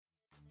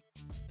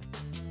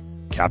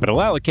Capital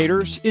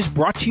Allocators is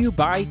brought to you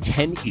by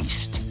 10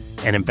 East,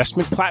 an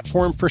investment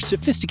platform for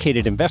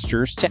sophisticated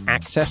investors to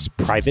access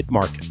private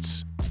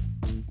markets.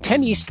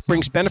 10 East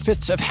brings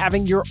benefits of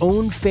having your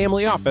own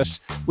family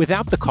office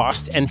without the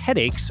cost and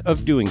headaches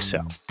of doing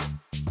so.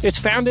 It's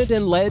founded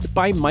and led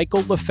by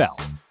Michael LaFell,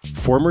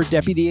 former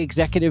Deputy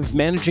Executive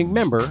Managing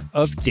Member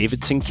of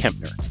Davidson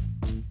Kempner.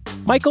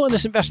 Michael and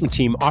his investment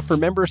team offer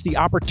members the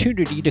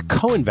opportunity to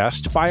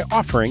co-invest by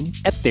offering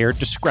at their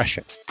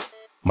discretion.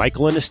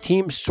 Michael and his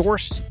team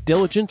source,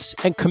 diligence,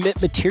 and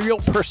commit material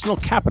personal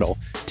capital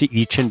to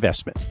each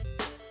investment.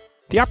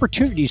 The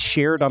opportunities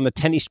shared on the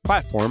 10 East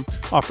platform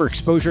offer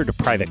exposure to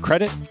private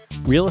credit,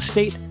 real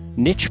estate,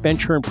 niche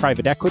venture and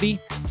private equity,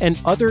 and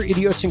other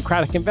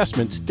idiosyncratic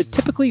investments that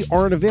typically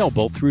aren't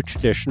available through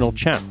traditional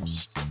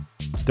channels.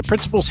 The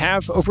principals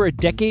have over a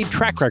decade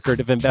track record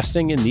of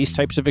investing in these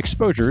types of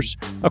exposures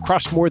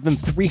across more than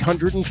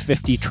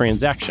 350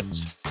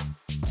 transactions.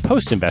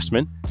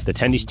 Post-investment, the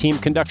 10 East team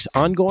conducts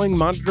ongoing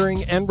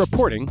monitoring and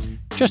reporting,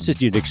 just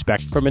as you'd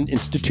expect from an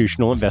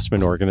institutional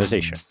investment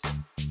organization.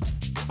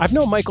 I've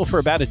known Michael for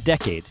about a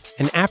decade,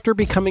 and after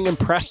becoming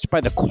impressed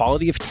by the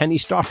quality of 10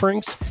 East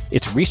offerings,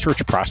 its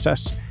research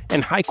process,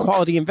 and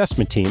high-quality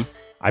investment team,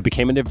 I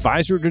became an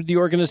advisor to the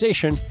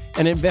organization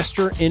and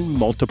investor in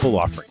multiple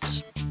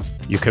offerings.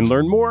 You can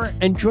learn more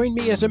and join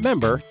me as a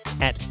member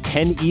at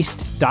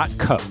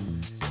 10east.co.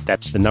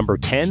 That's the number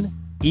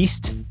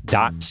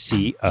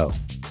 10east.co.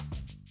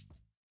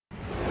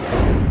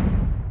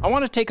 I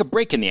want to take a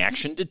break in the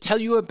action to tell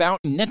you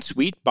about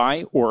NetSuite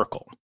by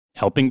Oracle,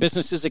 helping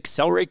businesses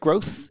accelerate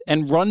growth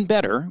and run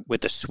better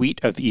with a suite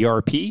of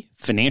ERP,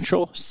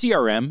 financial,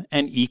 CRM,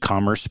 and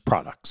e-commerce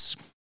products.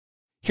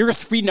 Here are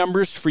three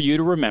numbers for you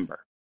to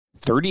remember: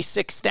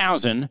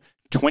 36,000,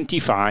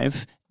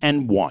 25,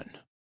 and 1.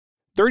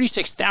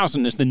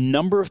 36,000 is the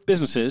number of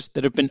businesses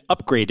that have been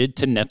upgraded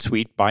to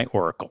NetSuite by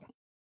Oracle.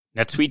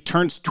 NetSuite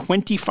turns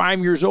 25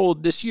 years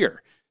old this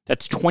year.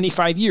 That's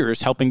 25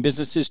 years helping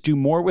businesses do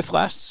more with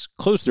less,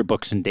 close their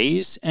books in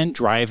days, and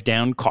drive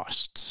down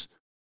costs.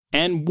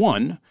 And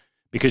 1,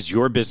 because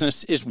your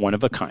business is one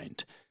of a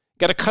kind.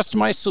 Get a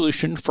customized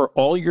solution for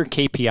all your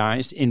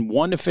KPIs in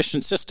one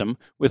efficient system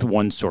with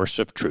one source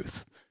of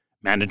truth.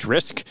 Manage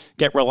risk,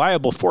 get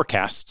reliable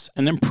forecasts,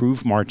 and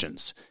improve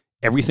margins.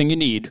 Everything you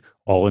need,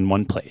 all in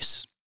one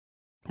place.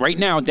 Right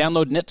now,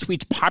 download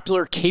NetSuite's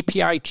popular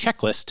KPI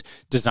checklist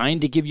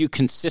designed to give you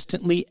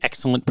consistently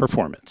excellent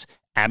performance,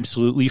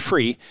 absolutely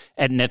free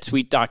at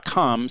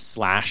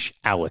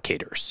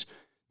netsuite.com/allocators.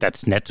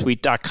 That's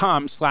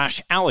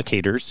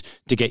netsuite.com/allocators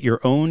to get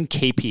your own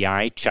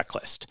KPI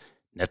checklist.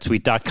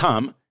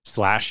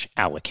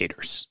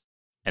 netsuite.com/allocators.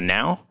 And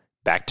now,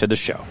 back to the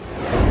show.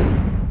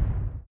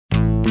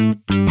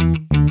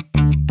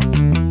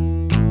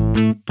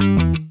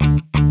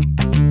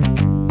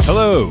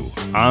 Hello,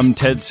 I'm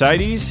Ted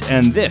Seides,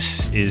 and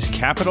this is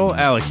Capital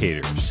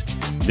Allocators.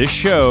 This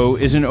show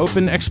is an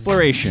open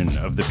exploration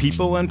of the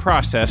people and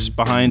process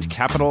behind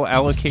capital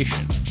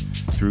allocation.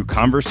 Through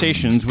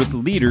conversations with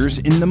leaders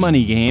in the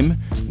money game,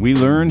 we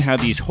learn how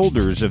these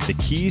holders of the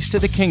keys to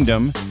the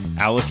kingdom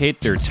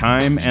allocate their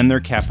time and their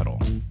capital.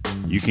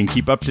 You can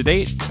keep up to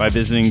date by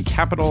visiting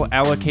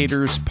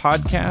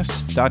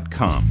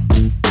capitalallocatorspodcast.com.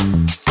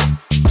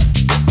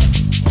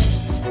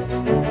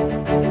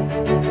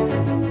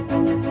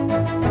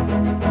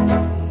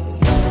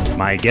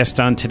 My guest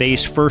on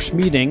today's first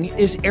meeting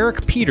is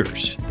Eric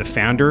Peters, the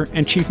founder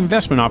and chief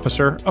investment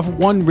officer of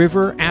One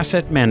River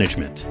Asset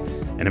Management,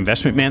 an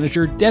investment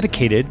manager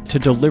dedicated to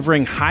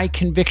delivering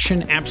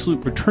high-conviction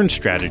absolute return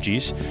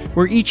strategies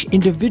where each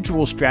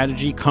individual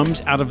strategy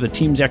comes out of the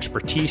team's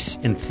expertise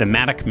in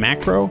thematic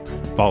macro,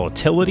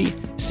 volatility,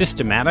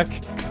 systematic,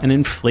 and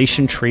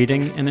inflation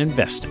trading and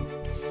investing.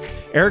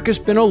 Eric has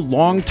been a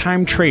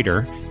long-time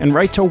trader and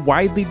writes a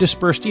widely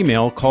dispersed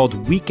email called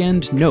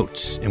Weekend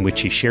Notes, in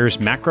which he shares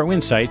macro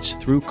insights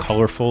through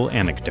colorful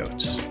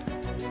anecdotes.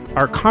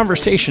 Our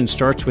conversation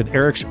starts with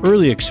Eric's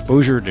early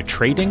exposure to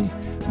trading,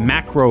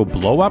 macro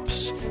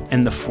blowups,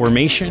 and the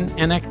formation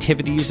and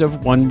activities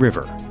of One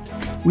River.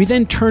 We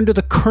then turn to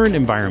the current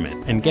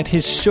environment and get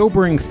his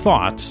sobering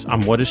thoughts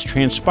on what has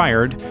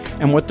transpired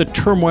and what the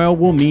turmoil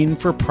will mean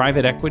for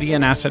private equity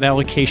and asset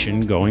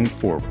allocation going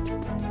forward.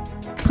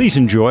 Please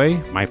enjoy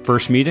my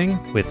first meeting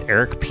with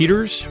Eric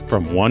Peters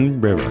from One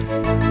River.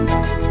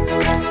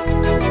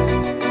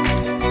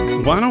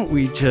 Why don't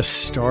we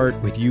just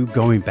start with you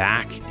going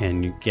back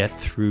and get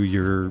through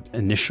your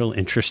initial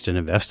interest in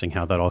investing,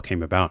 how that all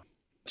came about?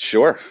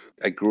 Sure.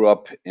 I grew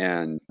up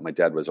and my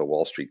dad was a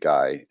Wall Street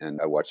guy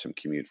and I watched him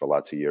commute for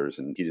lots of years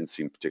and he didn't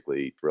seem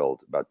particularly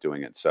thrilled about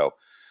doing it. So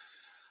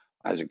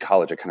I was in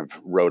college, I kind of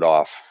wrote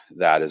off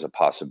that as a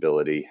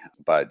possibility,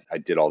 but I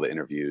did all the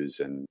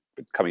interviews and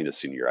coming to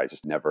senior year, I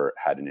just never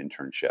had an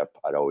internship.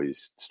 I'd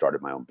always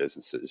started my own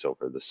businesses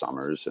over the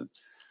summers. And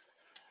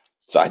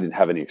so I didn't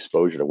have any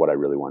exposure to what I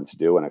really wanted to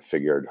do. And I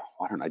figured,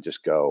 why don't I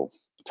just go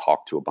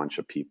talk to a bunch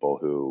of people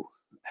who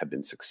have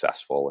been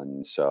successful.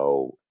 And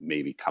so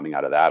maybe coming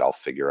out of that, I'll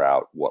figure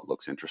out what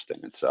looks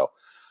interesting. And so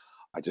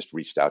I just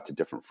reached out to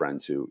different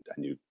friends who I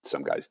knew.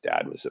 Some guy's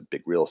dad was a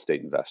big real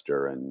estate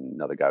investor, and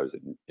another guy was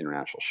in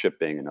international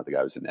shipping, another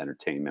guy was in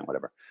entertainment,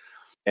 whatever.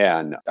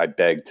 And I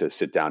begged to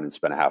sit down and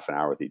spend a half an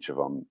hour with each of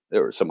them.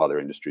 There were some other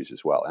industries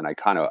as well. And I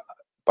kind of,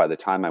 by the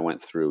time I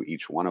went through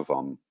each one of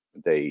them,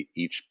 they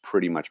each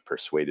pretty much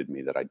persuaded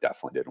me that I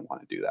definitely didn't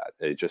want to do that.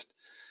 It just,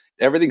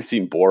 everything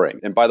seemed boring.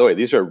 And by the way,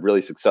 these are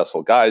really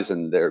successful guys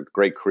and they're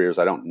great careers.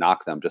 I don't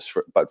knock them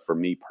but for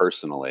me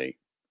personally,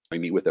 I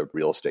meet with a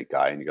real estate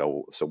guy and you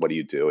go, so what do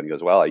you do? And he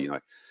goes, well, I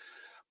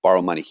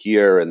borrow money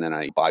here and then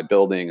I buy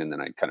building and then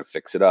I kind of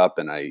fix it up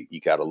and I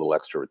eke out a little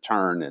extra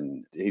return.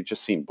 And he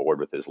just seemed bored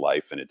with his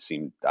life. And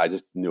I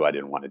just knew I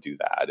didn't want to do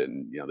that.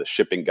 And, the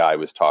shipping guy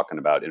was talking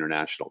about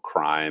international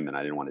crime and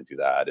I didn't want to do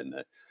that. And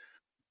the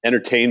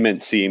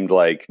entertainment seemed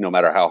like no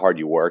matter how hard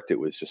you worked, it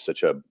was just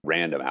such a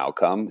random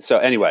outcome. So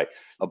anyway,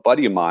 a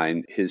buddy of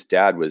mine, his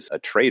dad was a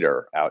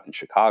trader out in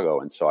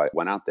Chicago. And so I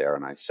went out there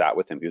and I sat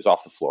with him. He was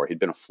off the floor. He'd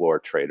been a floor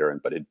trader,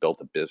 but had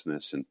built a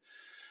business and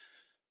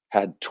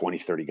had 20,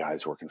 30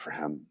 guys working for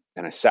him.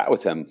 And I sat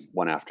with him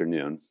one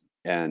afternoon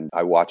and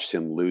I watched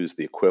him lose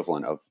the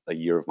equivalent of a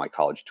year of my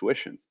college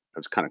tuition. I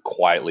was kind of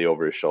quietly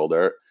over his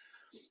shoulder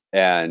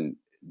and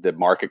the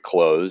market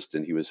closed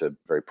and he was a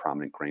very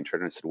prominent grain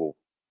trader. And I said, well,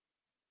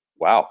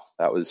 wow,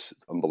 that was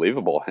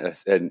unbelievable.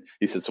 And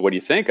he said, so what do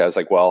you think? I was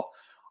like, well,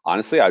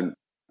 honestly, I'm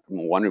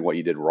wondering what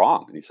you did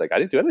wrong. And he's like, I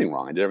didn't do anything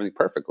wrong. I did everything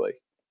perfectly.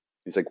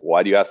 He's like,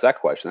 why do you ask that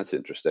question? That's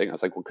interesting. I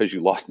was like, well, because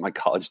you lost my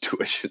college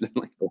tuition in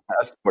like the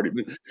last 40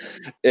 minutes.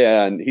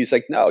 And he's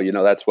like, no,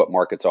 that's what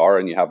markets are.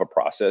 And you have a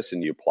process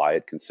and you apply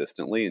it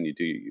consistently and you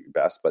do your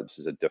best. But this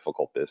is a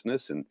difficult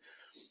business. And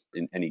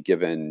in any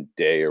given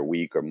day or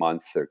week or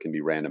month, there can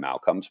be random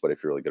outcomes. But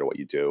if you're really good at what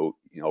you do,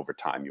 over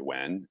time you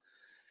win.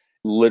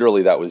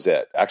 Literally, that was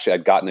it. Actually,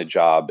 I'd gotten a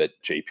job at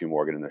JP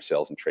Morgan in their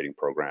sales and trading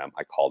program.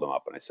 I called them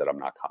up and I said, I'm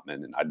not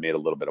coming. And I'd made a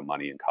little bit of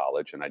money in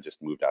college and I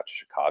just moved out to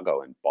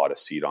Chicago and bought a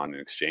seat on an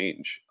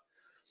exchange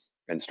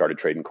and started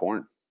trading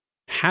corn.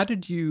 How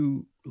did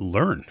you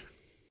learn?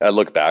 I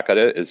look back at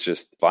it, it's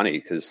just funny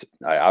because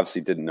I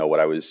obviously didn't know what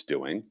I was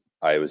doing.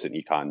 I was an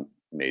econ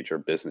major,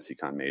 business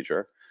econ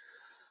major.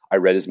 I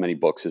read as many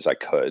books as I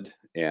could.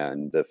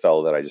 And the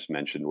fellow that I just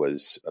mentioned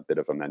was a bit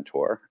of a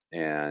mentor.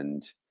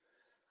 And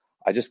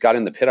I just got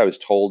in the pit. I was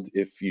told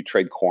if you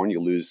trade corn, you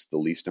lose the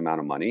least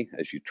amount of money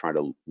as you try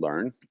to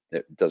learn.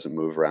 It doesn't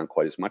move around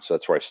quite as much. So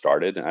that's where I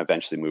started. And I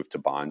eventually moved to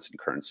bonds and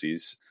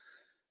currencies.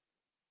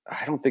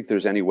 I don't think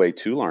there's any way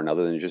to learn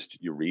other than just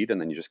you read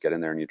and then you just get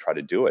in there and you try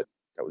to do it.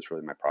 That was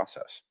really my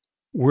process.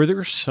 Were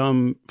there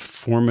some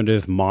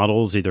formative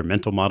models, either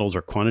mental models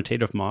or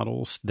quantitative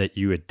models, that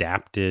you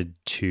adapted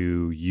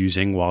to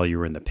using while you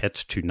were in the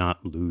pit to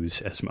not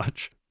lose as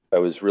much? I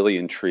was really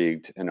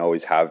intrigued and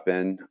always have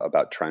been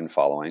about trend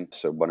following.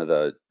 So one of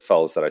the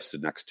fellows that I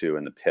stood next to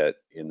in the pit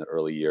in the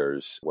early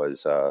years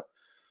was a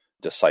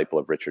disciple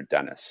of Richard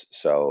Dennis.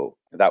 So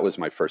that was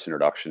my first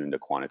introduction into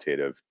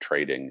quantitative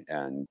trading.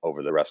 And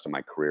over the rest of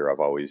my career,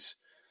 I've always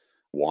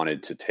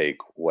wanted to take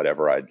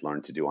whatever I'd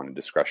learned to do on a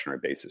discretionary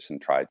basis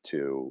and try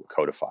to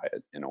codify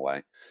it in a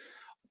way.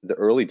 The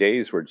early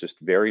days were just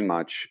very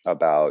much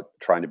about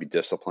trying to be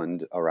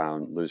disciplined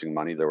around losing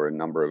money. There were a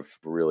number of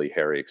really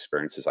hairy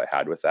experiences I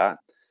had with that.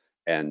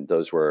 And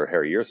those were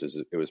hairy years.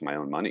 It was my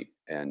own money.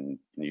 And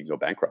you can go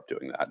bankrupt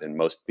doing that. And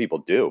most people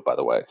do, by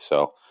the way.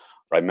 So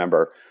I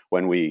remember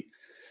when we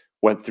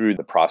went through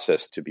the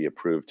process to be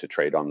approved to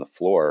trade on the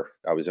floor,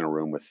 I was in a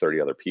room with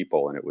 30 other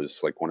people. And it was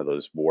like one of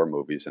those war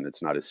movies. And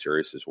it's not as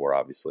serious as war,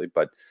 obviously.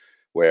 But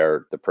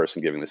where the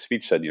person giving the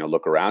speech said,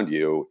 look around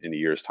you in a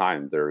year's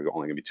time, there are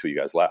only going to be two of you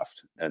guys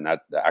left. And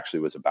that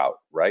actually was about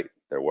right.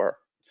 There were.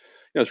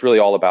 It's really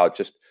all about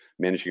just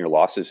managing your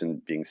losses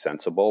and being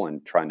sensible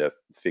and trying to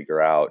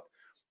figure out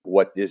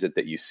what is it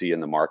that you see in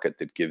the market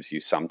that gives you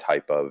some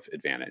type of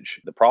advantage.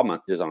 The problem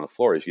is on the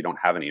floor is you don't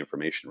have any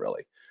information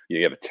really.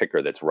 You have a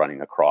ticker that's running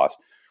across.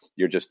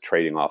 You're just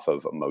trading off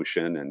of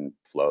emotion and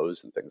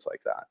flows and things like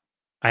that.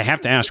 I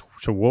have to ask,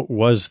 so what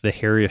was the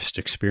hairiest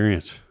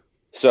experience?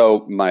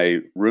 So my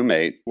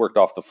roommate worked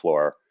off the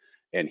floor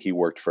and he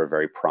worked for a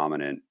very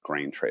prominent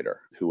grain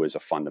trader who was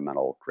a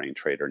fundamental grain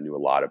trader, knew a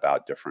lot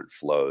about different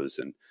flows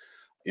and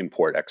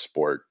import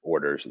export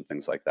orders and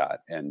things like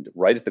that. And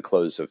right at the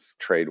close of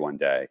trade one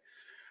day,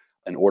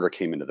 an order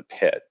came into the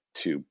pit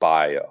to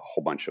buy a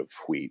whole bunch of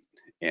wheat.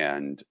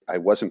 And I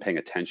wasn't paying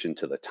attention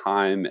to the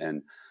time.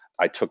 And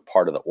I took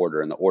part of the order,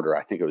 and the order,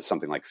 I think it was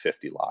something like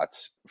 50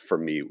 lots for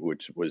me,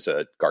 which was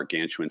a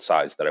gargantuan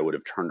size that I would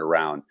have turned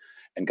around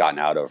and gotten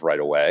out of right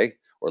away,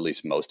 or at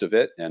least most of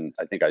it. And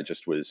I think I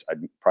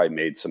probably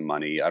made some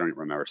money. I don't even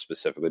remember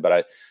specifically, but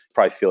I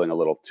probably feeling a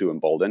little too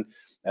emboldened.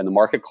 And the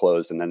market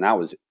closed. And then that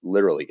was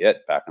literally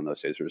it back in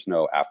those days. There was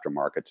no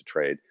aftermarket to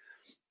trade.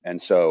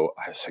 And so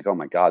I was like, oh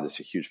my God, this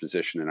is a huge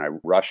position. And I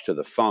rushed to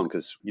the phone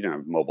because you don't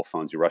have mobile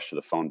phones. You rush to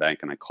the phone bank,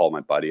 and I called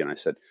my buddy and I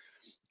said,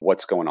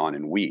 what's going on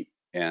in wheat?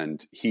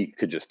 And he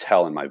could just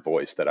tell in my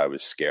voice that I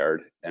was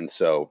scared. And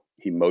so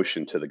he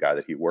motioned to the guy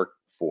that he worked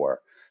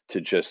for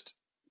to just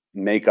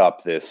make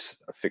up this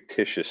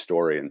fictitious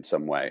story in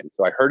some way. And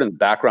so I heard in the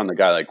background the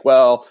guy like,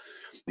 well,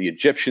 the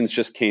Egyptians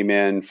just came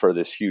in for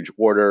this huge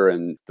order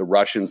and the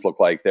Russians look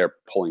like they're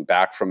pulling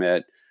back from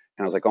it.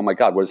 And I was like, oh my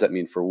God, what does that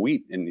mean for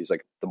wheat? And he's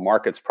like, the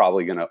market's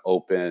probably going to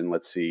open,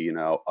 let's see,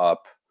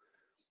 up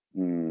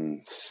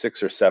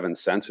 6 or 7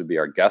 cents would be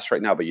our guess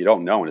right now, but you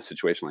don't know in a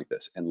situation like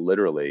this. And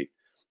literally,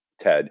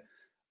 Ted,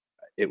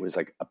 it was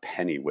like a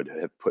penny would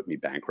have put me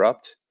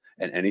bankrupt,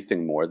 and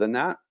anything more than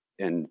that.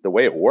 And the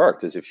way it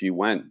worked is if you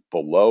went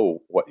below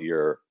what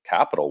your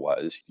capital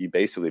was, you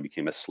basically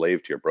became a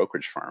slave to your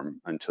brokerage firm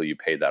until you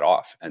paid that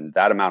off. And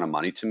that amount of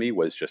money to me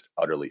was just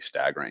utterly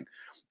staggering.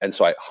 And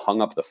so I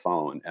hung up the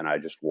phone and I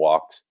just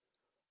walked.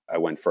 I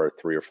went for a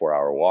 3 or 4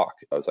 hour walk.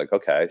 I was like,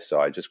 okay, so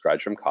I just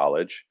graduated from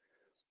college.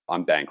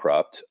 I'm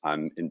bankrupt.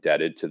 I'm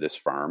indebted to this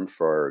firm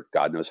for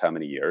God knows how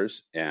many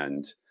years.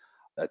 And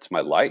that's my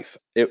life.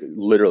 It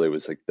literally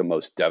was like the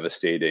most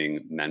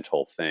devastating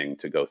mental thing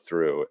to go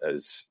through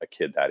as a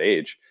kid that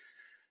age.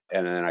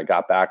 And then I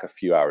got back a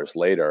few hours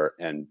later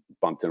and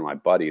bumped into my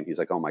buddy, and he's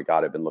like, oh my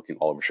God, I've been looking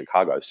all over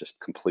Chicago. I was just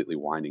completely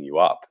winding you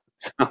up.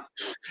 So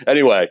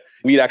anyway,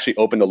 we'd actually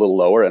opened a little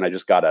lower and I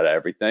just got out of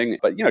everything.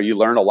 But, you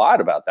learn a lot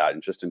about that,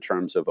 and just in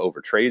terms of over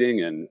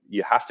trading, and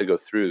you have to go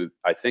through,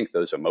 I think,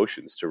 those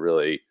emotions to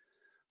really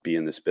be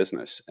in this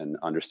business and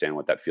understand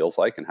what that feels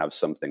like, and have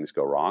some things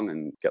go wrong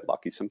and get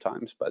lucky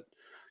sometimes. But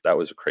that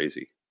was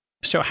crazy.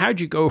 So how'd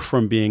you go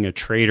from being a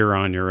trader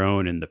on your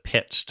own in the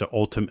pits to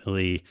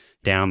ultimately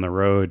down the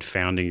road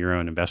founding your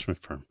own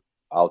investment firm?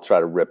 I'll try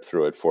to rip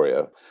through it for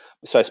you.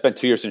 So I spent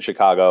 2 years in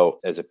Chicago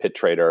as a pit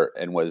trader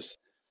and was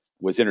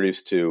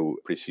introduced to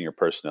a pretty senior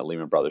person at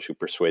Lehman Brothers who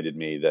persuaded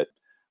me that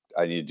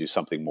I need to do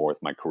something more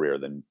with my career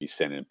than be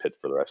standing in pits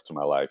for the rest of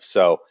my life.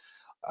 So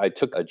I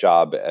took a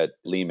job at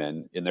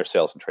Lehman in their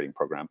sales and trading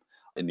program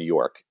in New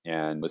York,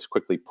 and was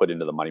quickly put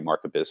into the money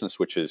market business,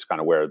 which is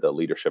kind of where the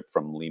leadership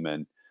from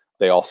Lehman,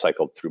 they all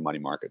cycled through money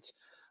markets.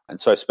 And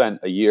so I spent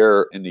a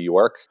year in New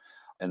York,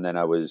 and then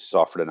I was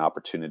offered an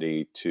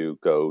opportunity to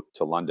go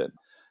to London,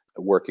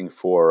 working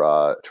for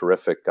a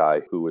terrific guy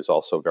who was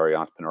also very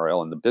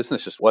entrepreneurial. And the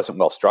business just wasn't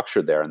well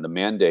structured there. And the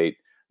mandate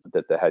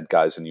that the head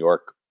guys in New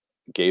York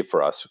gave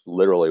for us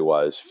literally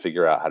was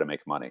figure out how to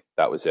make money.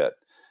 That was it.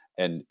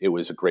 And it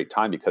was a great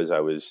time because I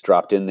was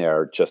dropped in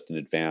there just in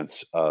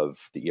advance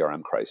of the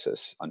ERM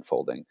crisis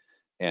unfolding.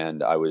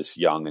 And I was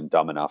young and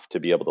dumb enough to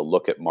be able to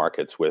look at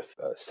markets with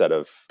a set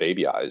of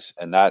baby eyes.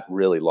 And that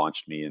really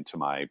launched me into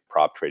my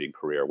prop trading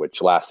career,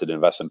 which lasted in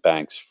investment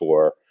banks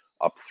for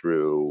up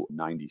through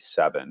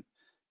 97,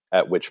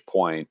 at which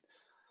point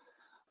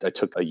I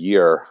took a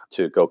year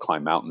to go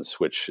climb mountains,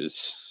 which is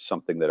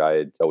something that I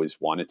had always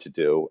wanted to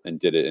do, and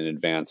did it in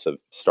advance of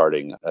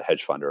starting a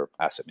hedge fund or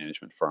asset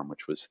management firm,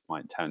 which was my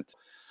intent.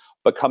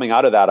 But coming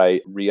out of that,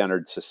 I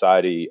re-entered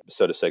society,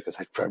 so to say, because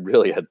I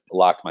really had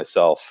locked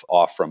myself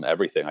off from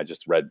everything. I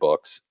just read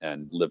books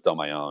and lived on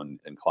my own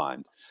and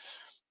climbed.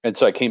 And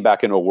so I came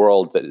back into a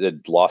world that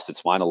had lost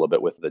its mind a little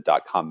bit with the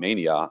dot-com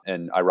mania.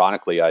 And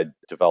ironically, I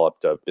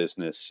developed a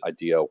business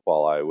idea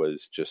while I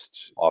was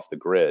just off the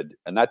grid.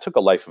 And that took a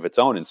life of its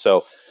own. And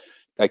so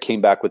I came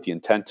back with the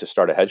intent to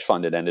start a hedge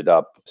fund, and ended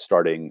up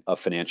starting a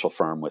financial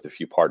firm with a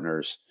few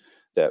partners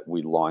that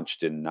we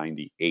launched in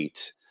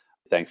 98.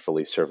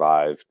 Thankfully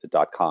survived the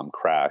dot-com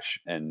crash.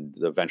 And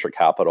the venture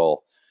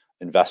capital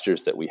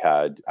investors that we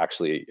had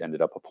actually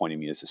ended up appointing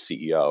me as a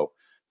CEO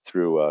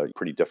through a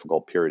pretty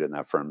difficult period in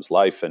that firm's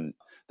life. And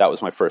that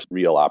was my first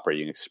real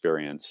operating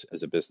experience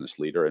as a business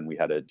leader. And we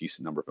had a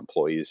decent number of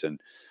employees and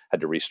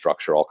had to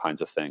restructure all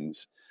kinds of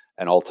things,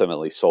 and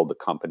ultimately sold the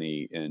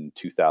company in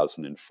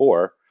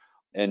 2004,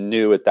 and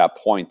knew at that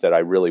point that I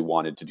really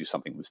wanted to do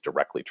something that was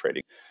directly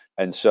trading.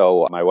 And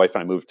so my wife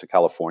and I moved to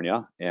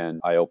California, and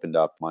I opened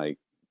up my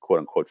quote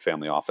unquote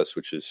family office,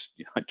 which is,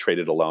 I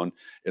traded alone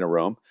in a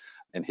room,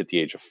 and hit the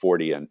age of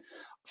 40 and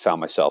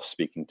found myself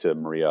speaking to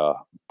Maria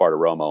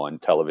Bartiromo on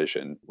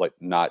television, like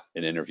not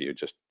an interview,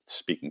 just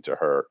speaking to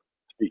her,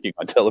 speaking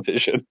on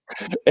television.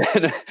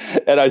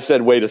 and I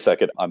said, wait a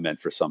second, I'm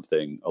meant for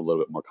something a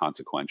little bit more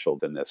consequential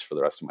than this for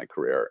the rest of my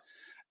career.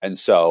 And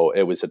so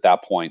it was at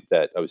that point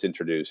that I was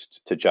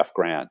introduced to Jeff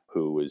Grant,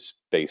 who was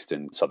based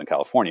in Southern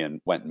California,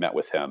 and went and met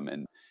with him.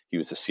 And he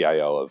was the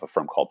CIO of a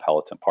firm called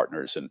Peloton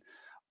Partners. And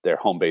their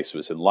home base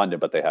was in London,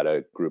 but they had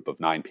a group of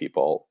 9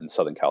 people in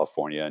Southern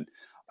California. And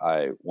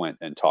I went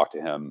and talked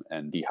to him,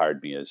 and he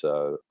hired me as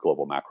a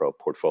global macro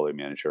portfolio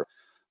manager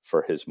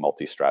for his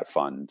multi-strat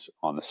fund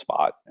on the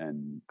spot.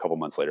 And a couple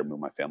months later,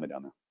 moved my family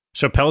down there.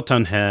 So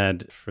Peloton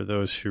had, for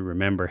those who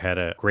remember, had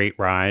a great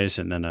rise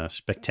and then a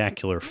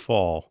spectacular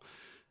fall.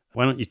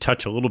 Why don't you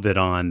touch a little bit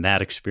on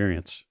that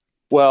experience?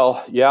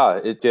 Well, yeah,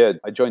 it did.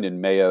 I joined in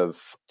May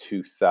of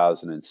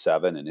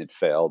 2007, and it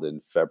failed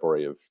in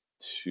February of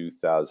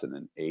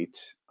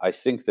 2008. I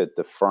think that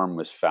the firm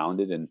was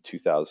founded in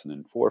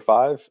 2004 or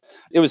 5.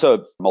 It was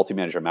a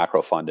multi-manager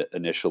macro fund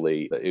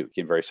initially. It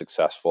became very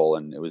successful,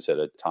 and it was at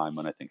a time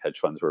when I think hedge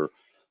funds were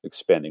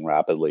expanding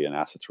rapidly and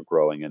assets were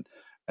growing.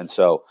 And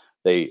so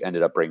they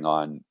ended up bringing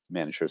on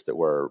managers that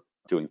were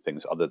doing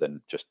things other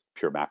than just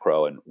pure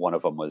macro. And one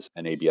of them was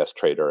an ABS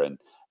trader. And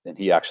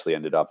he actually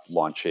ended up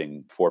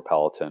launching for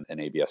Peloton an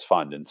ABS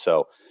fund. And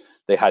so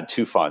they had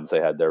two funds. They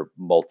had their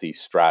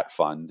multi-strat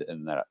fund,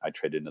 and that I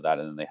traded into that.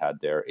 And then they had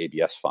their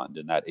ABS fund.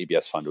 And that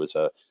ABS fund was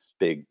a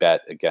big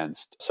bet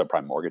against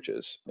subprime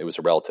mortgages. It was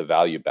a relative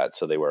value bet.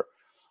 So they were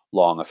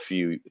long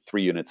 3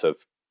 units of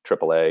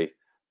AAA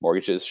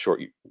mortgages,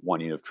 short 1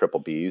 unit of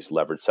triple Bs,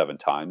 levered 7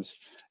 times.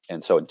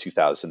 And so in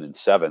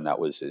 2007, that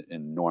was an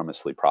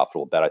enormously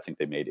profitable bet. I think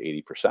they made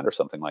 80% or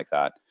something like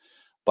that.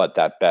 But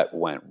that bet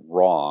went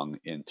wrong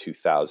in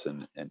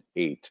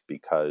 2008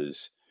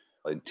 because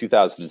in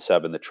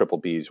 2007, the triple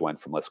Bs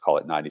went from, let's call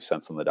it 90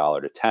 cents on the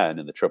dollar to 10,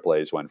 and the triple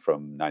A's went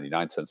from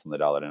 99 cents on the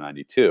dollar to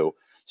 92.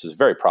 So it's a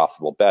very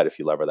profitable bet if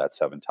you lever that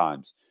 7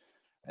 times.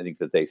 I think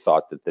that they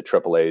thought that the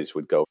triple A's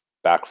would go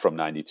back from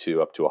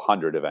 92 up to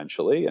 100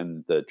 eventually,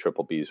 and the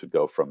triple Bs would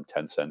go from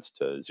 10 cents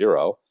to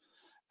 0.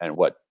 And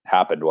what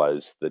happened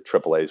was the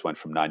triple A's went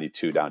from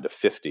 92 down to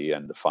 50,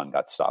 and the fund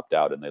got stopped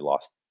out, and they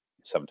lost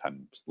 7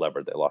 times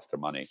levered. They lost their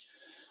money.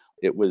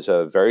 It was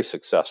a very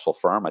successful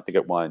firm. I think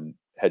it won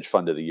Hedge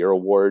Fund of the Year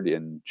award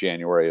in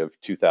January of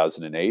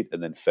 2008,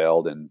 and then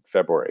failed in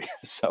February.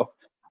 So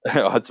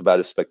it's about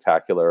as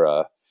spectacular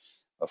a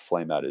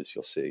flame out as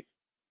you'll see.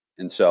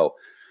 And so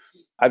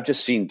I've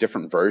just seen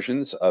different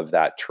versions of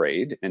that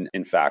trade. And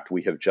in fact,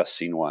 we have just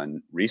seen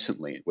one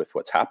recently with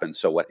what's happened.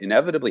 So what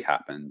inevitably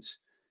happens,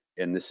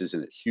 and this is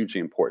a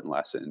hugely important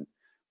lesson,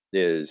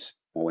 is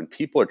when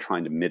people are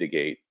trying to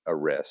mitigate a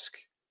risk,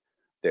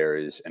 there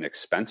is an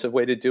expensive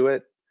way to do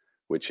it,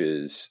 which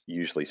is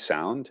usually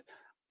sound.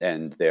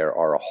 And there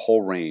are a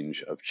whole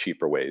range of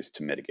cheaper ways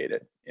to mitigate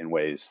it in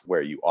ways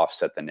where you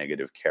offset the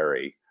negative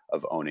carry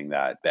of owning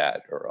that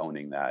bet or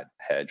owning that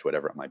hedge,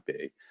 whatever it might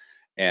be.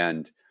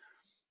 And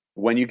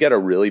when you get a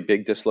really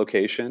big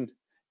dislocation,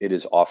 it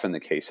is often the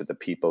case that the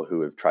people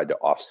who have tried to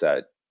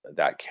offset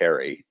that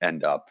carry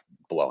end up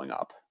blowing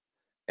up.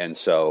 And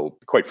so,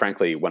 quite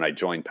frankly, when I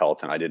joined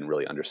Peloton, I didn't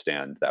really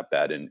understand that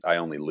bet. And I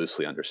only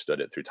loosely understood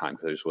it through time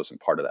because I just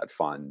wasn't part of that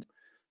fund.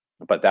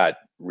 But that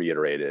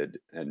reiterated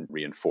and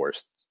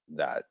reinforced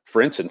that.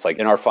 For instance, like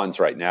in our funds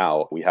right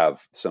now, we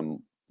have some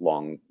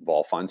long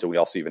vol funds, and we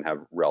also even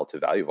have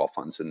relative value vol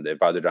funds. And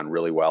they've either done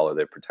really well or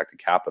they've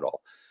protected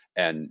capital.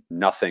 And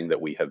nothing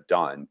that we have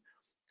done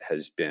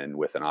has been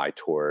with an eye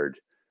toward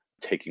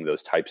taking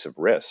those types of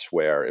risks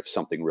where if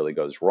something really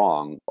goes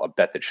wrong, a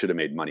bet that should have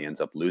made money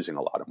ends up losing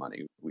a lot of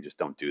money. We just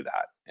don't do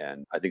that.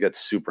 And I think that's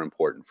super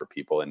important for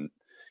people. And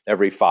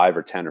every 5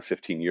 or 10 or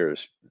 15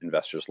 years,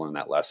 investors learn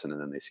that lesson and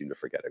then they seem to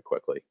forget it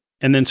quickly.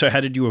 And then, so how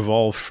did you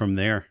evolve from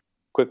there?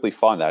 Quickly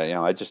found that,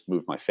 I just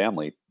moved my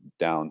family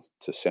down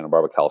to Santa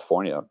Barbara,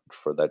 California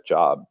for that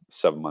job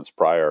 7 months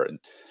prior.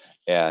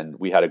 And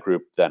we had a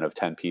group then of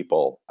 10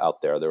 people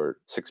out there. There were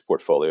 6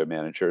 portfolio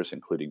managers,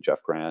 including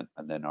Jeff Grant,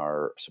 and then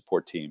our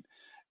support team.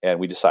 And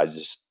we decided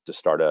just to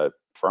start a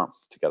firm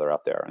together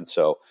out there. And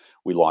so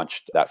we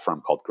launched that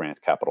firm called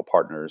Grant Capital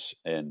Partners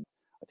in,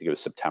 I think it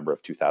was September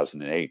of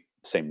 2008,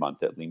 same month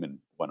that Lehman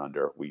went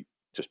under. We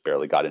just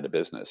barely got into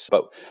business.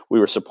 But we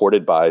were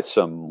supported by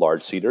some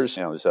large seeders.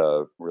 It was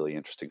a really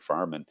interesting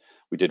firm. And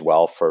we did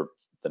well for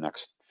the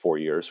next 4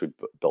 years. We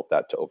built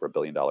that to over $1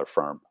 billion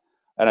firm.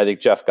 And I think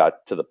Jeff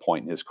got to the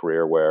point in his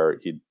career where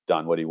he'd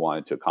done what he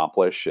wanted to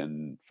accomplish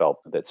and felt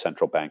that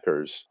central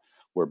bankers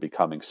were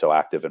becoming so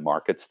active in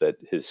markets that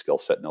his skill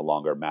set no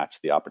longer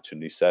matched the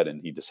opportunity set,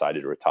 and he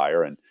decided to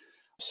retire. And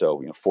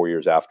so, 4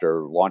 years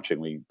after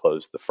launching, we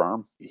closed the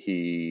firm.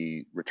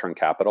 He returned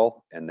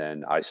capital, and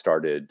then I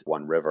started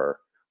One River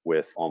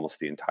with almost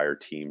the entire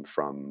team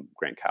from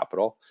Grant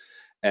Capital.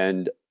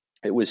 And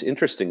it was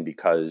interesting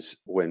because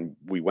when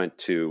we went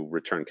to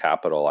return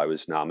capital, I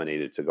was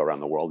nominated to go around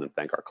the world and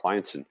thank our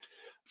clients. And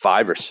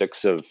 5 or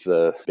 6 of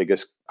the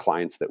biggest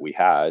clients that we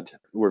had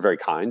were very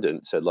kind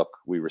and said, look,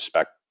 we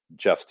respect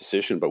Jeff's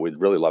decision, but we'd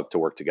really love to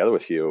work together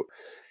with you.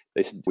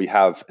 They said, we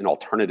have an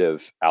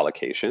alternative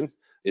allocation.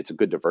 It's a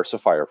good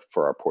diversifier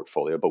for our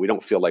portfolio, but we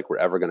don't feel like we're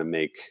ever going to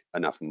make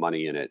enough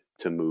money in it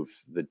to move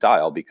the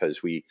dial because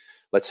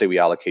let's say we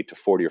allocate to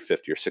 40 or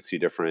 50 or 60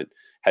 different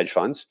hedge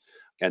funds,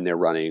 and they're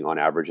running on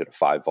average at a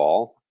 5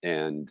 vol,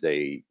 and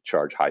they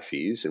charge high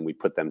fees, and we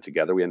put them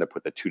together. We end up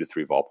with a 2 to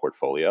 3 vol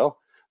portfolio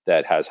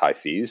that has high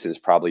fees and is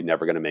probably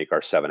never going to make our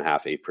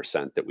 7.5%,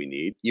 8% that we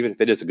need, even if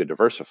it is a good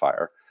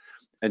diversifier.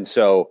 And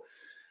so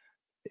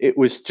it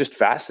was just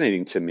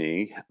fascinating to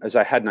me as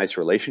I had nice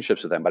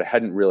relationships with them, but I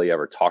hadn't really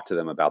ever talked to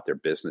them about their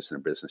business and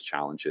their business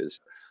challenges.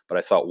 But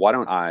I thought, why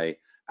don't I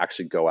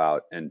actually go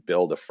out and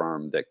build a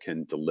firm that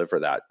can deliver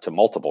that to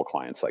multiple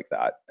clients like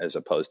that, as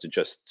opposed to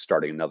just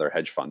starting another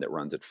hedge fund that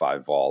runs at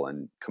 5 vol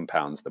and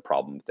compounds the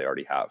problem that they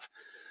already have.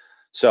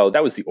 So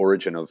that was the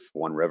origin of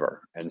One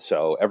River. And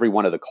so every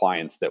one of the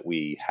clients that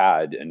we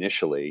had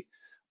initially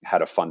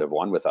had a fund of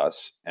one with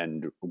us,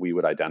 and we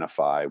would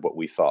identify what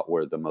we thought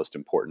were the most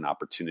important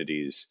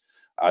opportunities,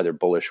 either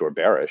bullish or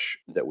bearish,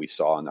 that we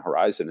saw on the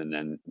horizon. And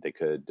then they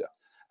could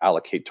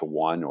allocate to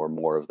one or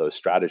more of those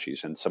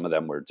strategies. And some of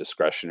them were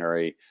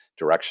discretionary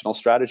directional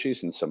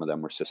strategies, and some of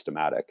them were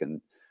systematic.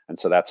 And And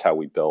so that's how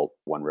we built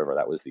One River.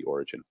 That was the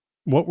origin.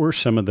 What were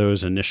some of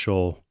those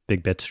initial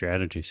big bet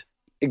strategies?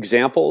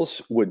 Examples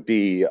would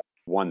be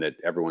one that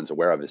everyone's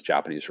aware of is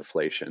Japanese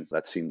reflation.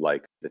 That seemed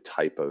like the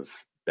type of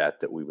bet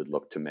that we would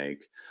look to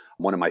make.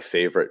 One of my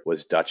favorite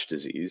was Dutch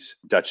disease.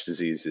 Dutch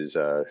disease is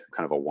a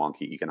kind of a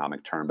wonky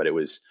economic term, but it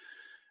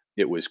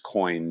was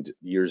coined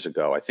years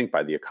ago, I think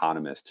by The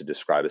Economist, to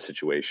describe a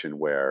situation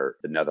where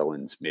the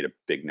Netherlands made a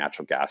big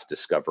natural gas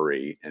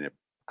discovery and it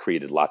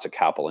created lots of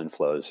capital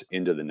inflows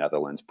into the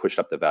Netherlands, pushed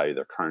up the value of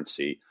their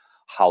currency,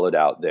 hollowed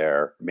out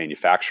their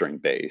manufacturing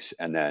base,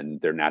 and then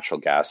their natural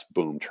gas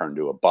boom turned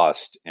to a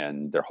bust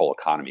and their whole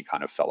economy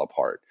kind of fell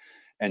apart.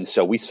 And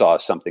so we saw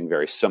something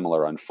very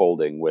similar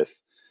unfolding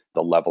with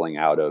the leveling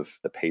out of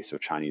the pace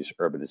of Chinese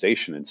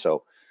urbanization. And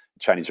so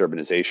Chinese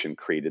urbanization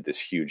created this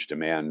huge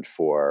demand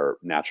for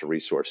natural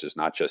resources,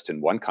 not just in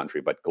one country,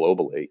 but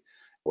globally,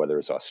 whether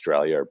it's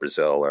Australia or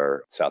Brazil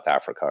or South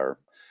Africa.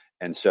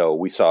 And so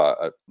we saw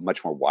a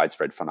much more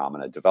widespread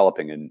phenomena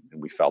developing. And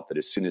we felt that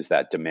as soon as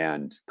that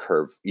demand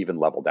curve even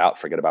leveled out,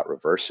 forget about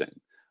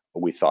reversing,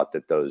 we thought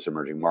that those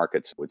emerging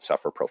markets would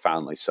suffer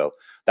profoundly. So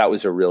that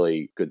was a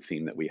really good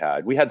theme that we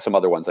had. We had some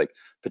other ones like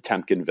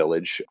Potemkin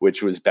Village,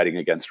 which was betting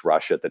against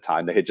Russia at the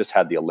time. They had just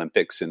had the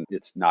Olympics, and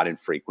it's not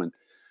infrequent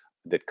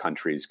that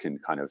countries can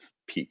kind of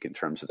peak in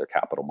terms of their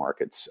capital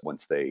markets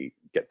once they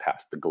get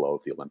past the glow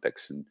of the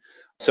Olympics. And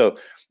so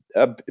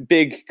a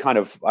big kind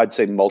of, I'd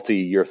say,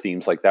 multi-year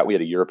themes like that. We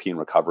had a European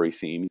recovery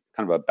theme,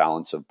 kind of a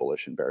balance of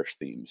bullish and bearish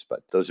themes,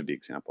 but those would be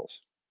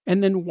examples.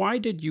 And then why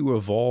did you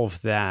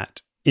evolve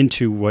that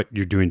into what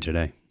you're doing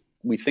today?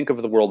 We think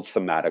of the world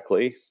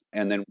thematically,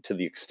 and then to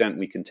the extent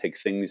we can take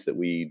things that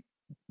we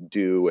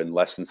do and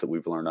lessons that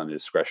we've learned on a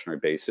discretionary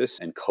basis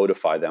and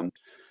codify them.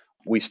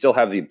 We still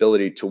have the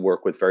ability to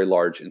work with very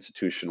large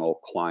institutional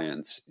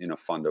clients in a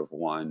fund of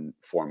one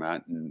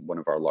format. And one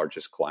of our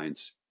largest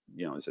clients,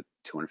 is a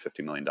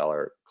 $250 million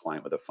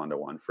client with a fund of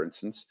one, for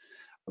instance.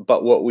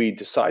 But what we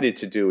decided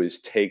to do is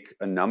take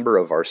a number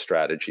of our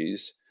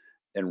strategies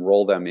and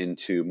roll them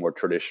into more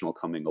traditional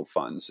commingled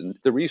funds. And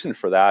the reason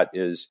for that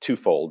is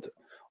twofold.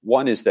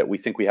 One is that we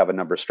think we have a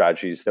number of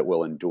strategies that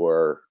will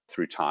endure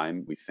through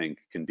time, we think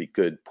can be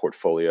good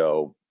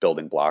portfolio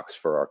building blocks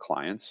for our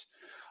clients.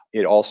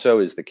 It also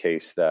is the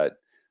case that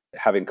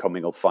having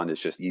commingled fund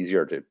is just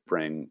easier to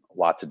bring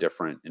lots of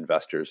different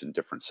investors and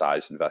different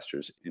size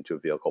investors into a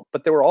vehicle.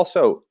 But there were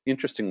also,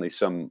 interestingly,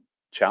 some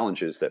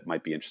challenges that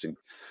might be interesting.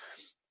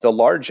 The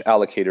large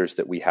allocators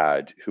that we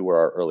had, who were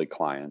our early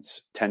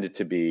clients, tended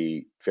to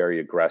be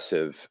very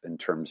aggressive in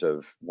terms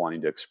of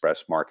wanting to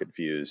express market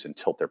views and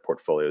tilt their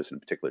portfolios in a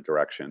particular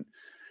direction.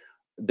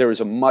 There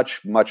was a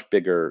much, much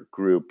bigger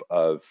group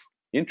of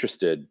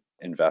interested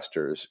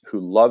investors who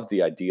loved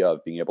the idea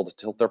of being able to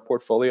tilt their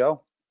portfolio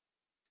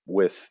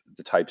with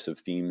the types of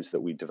themes that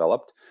we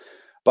developed.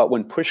 But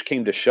when push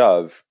came to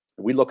shove,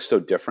 we looked so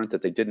different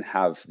that they didn't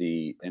have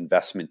the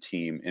investment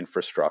team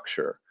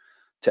infrastructure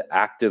to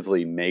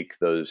actively make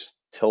those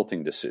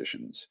tilting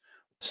decisions.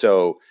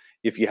 So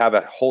if you have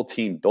a whole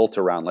team built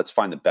around, let's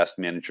find the best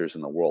managers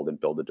in the world and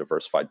build a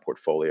diversified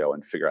portfolio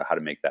and figure out how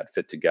to make that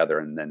fit together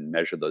and then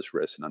measure those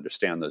risks and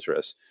understand those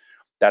risks,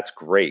 that's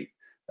great.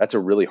 That's a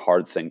really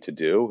hard thing to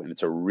do, and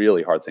it's a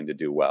really hard thing to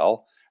do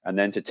well. And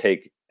then to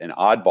take an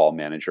oddball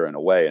manager in a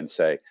way and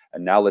say,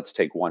 and now let's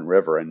take One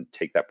River and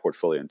take that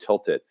portfolio and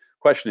tilt it.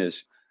 Question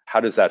is,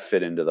 how does that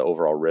fit into the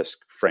overall risk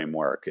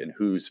framework and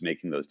who's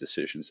making those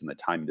decisions and the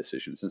time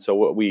decisions? And so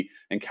what we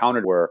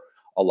encountered were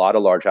a lot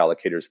of large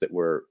allocators that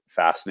were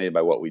fascinated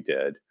by what we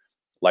did,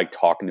 like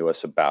talking to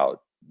us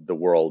about the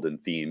world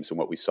and themes and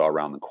what we saw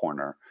around the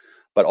corner,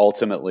 but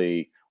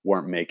ultimately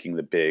weren't making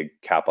the big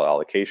capital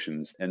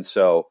allocations. And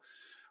so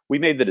we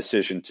made the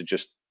decision to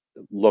just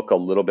look a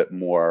little bit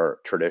more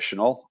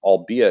traditional,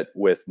 albeit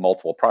with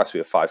multiple products. We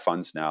have 5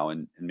 funds now,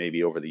 and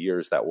maybe over the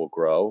years that will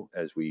grow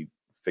as we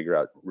figure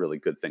out really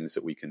good things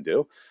that we can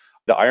do.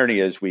 The irony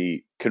is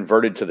we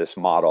converted to this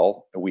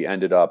model. We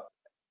ended up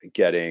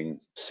getting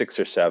 6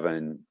 or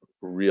 7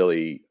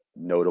 really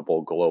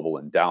notable global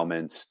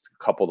endowments.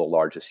 A couple of the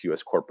largest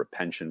U.S. corporate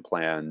pension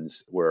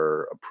plans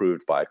were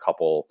approved by a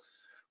couple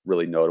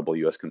really notable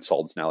U.S.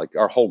 consultants now. Like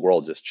our whole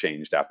world just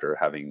changed after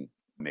having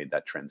made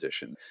that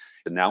transition.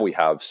 And now we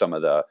have some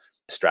of the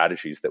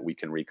strategies that we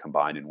can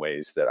recombine in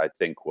ways that I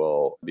think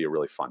will be a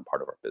really fun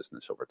part of our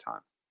business over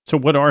time. So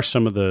what are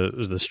some of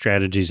the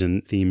strategies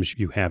and themes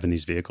you have in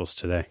these vehicles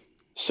today?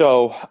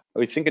 So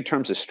we think in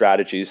terms of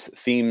strategies,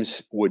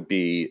 themes would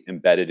be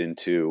embedded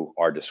into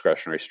our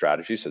discretionary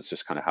strategies. It's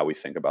just kind of how we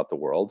think about the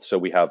world. So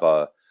we have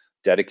a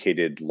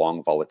dedicated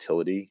long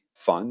volatility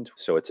fund.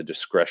 So it's a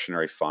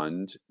discretionary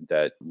fund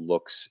that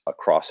looks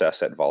across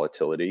asset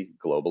volatility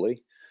globally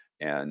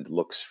and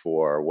looks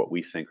for what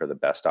we think are the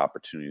best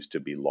opportunities to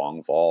be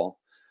long vol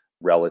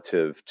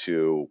relative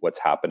to what's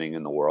happening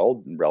in the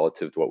world and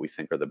relative to what we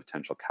think are the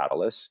potential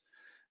catalysts.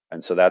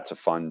 And so that's a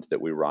fund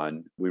that we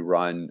run. We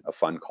run a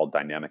fund called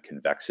Dynamic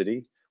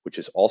Convexity, which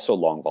is also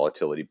long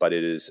volatility, but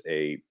it is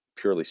a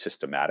purely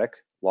systematic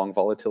long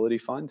volatility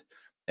fund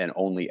and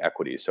only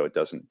equity. So it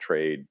doesn't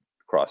trade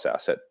cross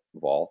asset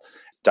vol.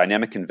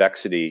 Dynamic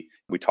convexity,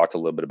 we talked a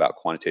little bit about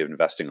quantitative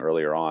investing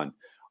earlier on,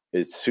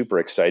 is super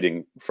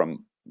exciting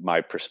from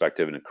my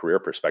perspective and a career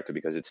perspective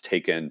because it's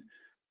taken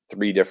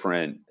three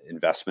different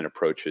investment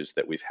approaches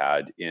that we've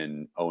had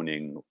in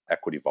owning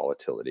equity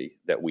volatility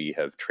that we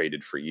have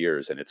traded for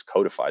years, and it's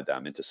codified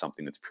them into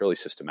something that's purely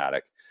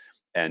systematic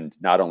and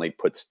not only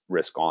puts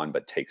risk on,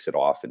 but takes it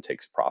off and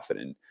takes profit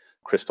and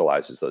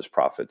crystallizes those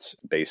profits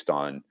based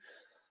on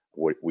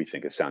what we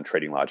think is sound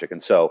trading logic.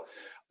 And so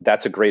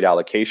that's a great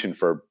allocation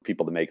for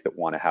people to make that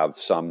want to have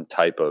some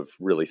type of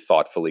really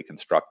thoughtfully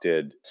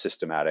constructed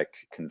systematic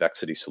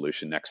convexity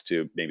solution next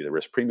to maybe the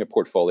risk premium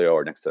portfolio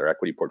or next to their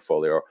equity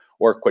portfolio,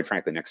 or quite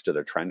frankly, next to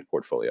their trend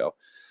portfolio.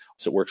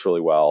 So it works really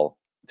well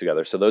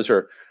together. So those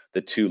are the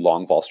two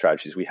long vol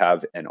strategies. We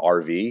have an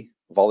RV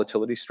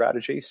volatility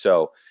strategy.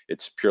 So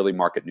it's purely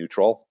market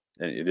neutral,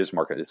 and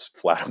it's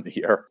flat on the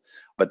year.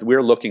 But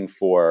we're looking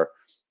for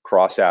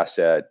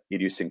cross-asset,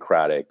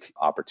 idiosyncratic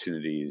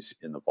opportunities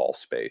in the vol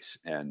space.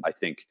 And I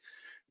think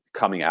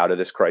coming out of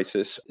this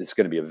crisis, it's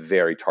going to be a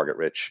very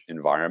target-rich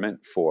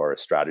environment for a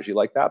strategy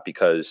like that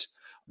because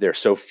there are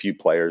so few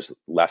players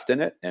left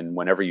in it. And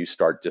whenever you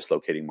start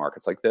dislocating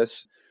markets like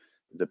this,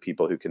 the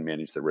people who can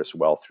manage the risk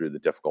well through the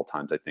difficult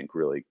times, I think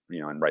really,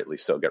 and rightly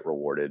so, get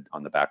rewarded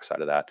on the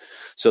backside of that.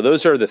 So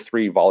those are the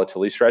three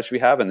volatility strategies we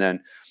have. And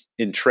then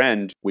in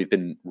trend, we've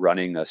been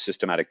running a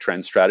systematic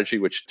trend strategy,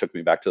 which took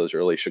me back to those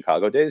early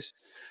Chicago days.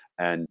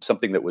 And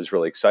something that was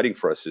really exciting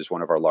for us is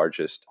one of our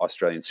largest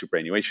Australian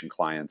superannuation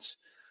clients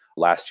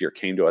last year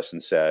came to us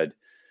and said,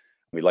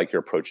 "We like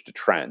your approach to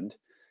trend.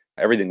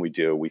 Everything we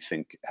do, we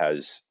think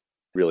has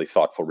really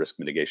thoughtful risk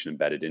mitigation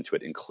embedded into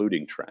it,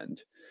 including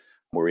trend,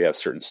 where we have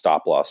certain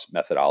stop loss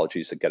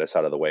methodologies that get us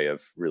out of the way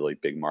of really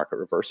big market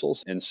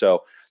reversals." And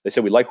so they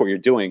said, "We like what you're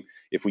doing.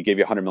 If we gave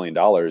you $100 million,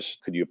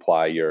 could you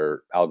apply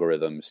your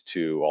algorithms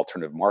to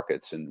alternative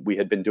markets?" And we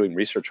had been doing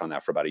research on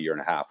that for about a year and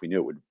a half. We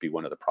knew it would be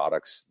one of the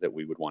products that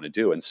we would want to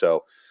do. And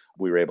so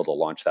we were able to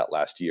launch that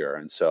last year.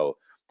 And so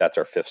that's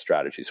our fifth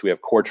strategy. So we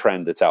have core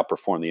trend that's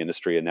outperformed the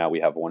industry. And now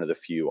we have one of the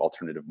few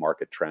alternative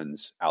market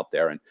trends out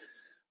there. And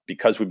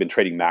because we've been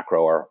trading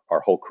macro our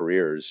whole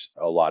careers,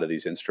 a lot of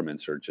these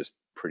instruments are just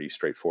pretty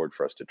straightforward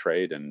for us to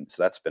trade. And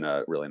so that's been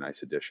a really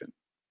nice addition.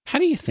 How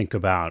do you think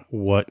about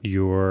what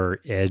your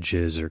edge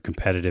is or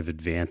competitive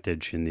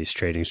advantage in these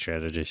trading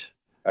strategies?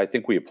 I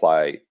think we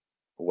apply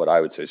what I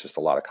would say is just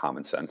a lot of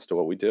common sense to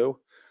what we do.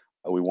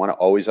 We want to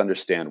always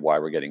understand why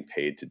we're getting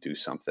paid to do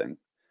something.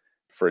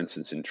 For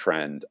instance, in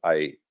trend,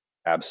 I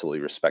absolutely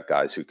respect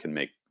guys who can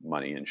make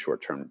money in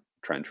short-term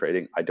trend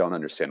trading. I don't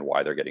understand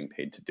why they're getting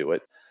paid to do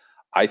it.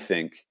 I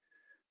think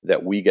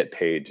that we get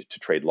paid to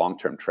trade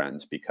long-term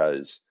trends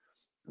because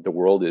the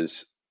world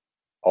is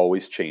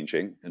always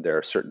changing, and there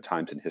are certain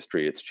times in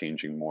history it's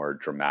changing more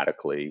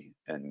dramatically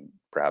and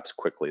perhaps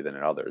quickly than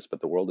in others,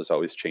 but the world is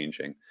always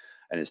changing,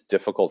 and it's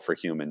difficult for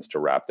humans to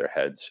wrap their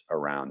heads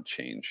around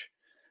change.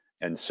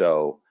 And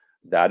so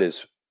that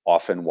is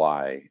often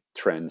why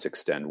trends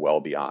extend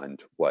well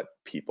beyond what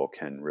people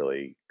can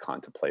really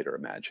contemplate or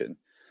imagine.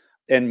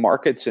 And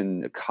markets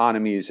and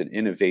economies and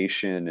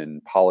innovation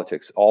and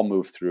politics all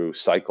move through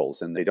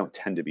cycles, and they don't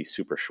tend to be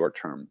super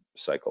short-term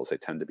cycles. They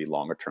tend to be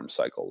longer-term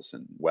cycles,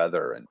 and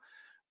weather and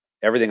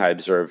everything I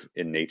observe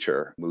in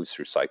nature moves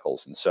through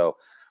cycles. And so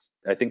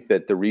I think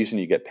that the reason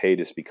you get paid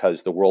is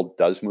because the world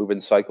does move in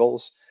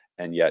cycles,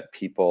 and yet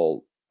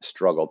people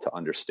struggle to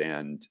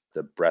understand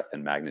the breadth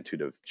and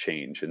magnitude of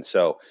change. And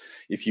so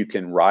if you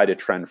can ride a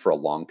trend for a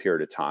long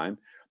period of time,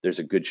 there's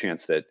a good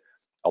chance that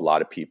a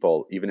lot of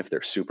people, even if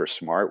they're super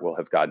smart, will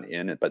have gotten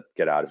in but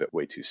get out of it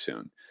way too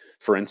soon.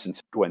 For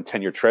instance, when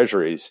 10-year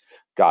treasuries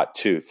got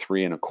to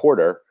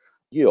 3.25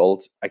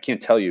 yield, I can't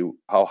tell you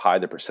how high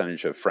the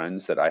percentage of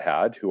friends that I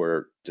had who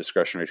are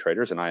discretionary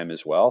traders, and I am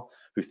as well,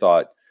 who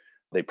thought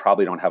they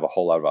probably don't have a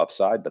whole lot of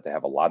upside, but they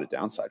have a lot of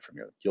downside from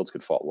here. Yields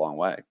could fall a long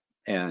way.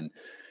 And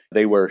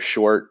they were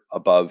short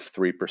above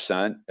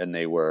 3%, and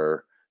they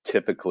were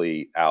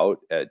typically out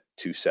at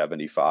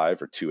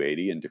 275 or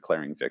 280 and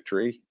declaring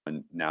victory.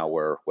 And now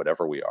we're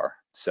whatever we are,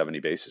 70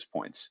 basis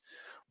points.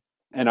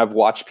 And I've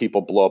watched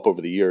people blow up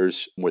over the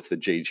years with the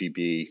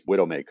JGB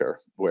Widowmaker,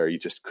 where you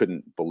just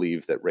couldn't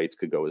believe that rates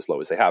could go as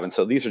low as they have. And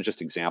so these are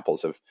just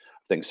examples of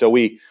things. So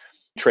we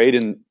trade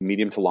in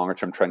medium to longer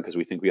term trend because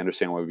we think we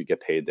understand why we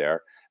get paid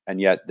there. And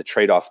yet the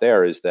trade-off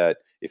there is that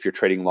if you're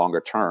trading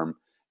longer term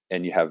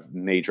and you have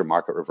major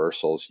market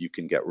reversals, you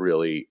can get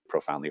really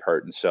profoundly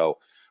hurt. And so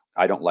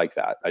I don't like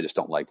that. I just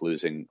don't like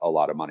losing a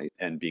lot of money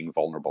and being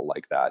vulnerable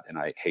like that. And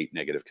I hate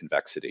negative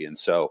convexity. And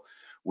so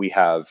we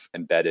have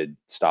embedded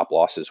stop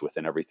losses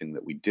within everything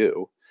that we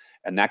do.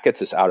 And that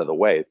gets us out of the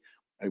way.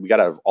 We got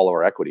out of all of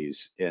our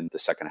equities in the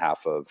second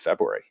half of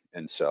February.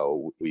 And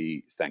so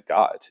we thank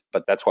God.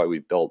 But that's why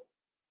we've built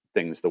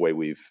things the way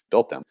we've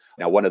built them.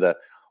 Now, one of the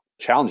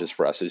challenges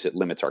for us is it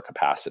limits our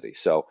capacity.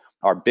 So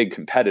our big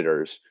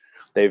competitors,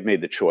 they've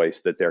made the choice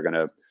that they're going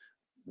to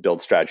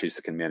build strategies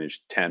that can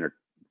manage 10 or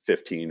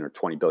 15 or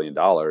 $20 billion,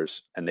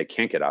 and they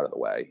can't get out of the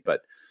way.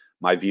 But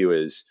my view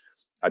is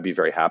I'd be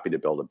very happy to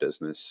build a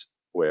business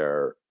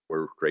where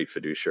We're great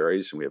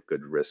fiduciaries and we have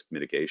good risk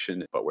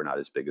mitigation, but we're not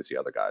as big as the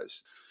other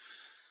guys.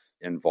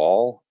 In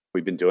vol,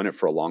 we've been doing it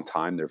for a long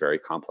time. They're very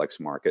complex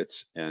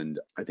markets. And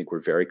I think we're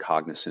very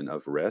cognizant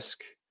of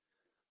risk.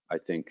 I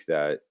think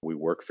that we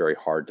work very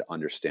hard to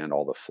understand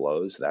all the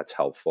flows. That's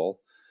helpful.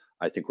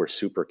 I think we're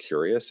super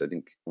curious. I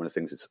think one of the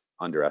things that's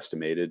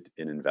underestimated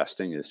in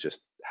investing is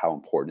just how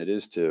important it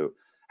is to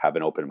have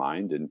an open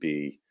mind and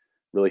be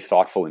really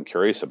thoughtful and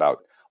curious about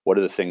what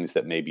are the things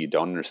that maybe you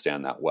don't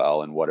understand that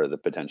well and what are the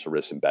potential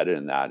risks embedded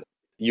in that.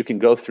 You can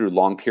go through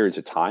long periods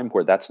of time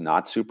where that's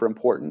not super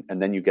important.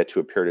 And then you get to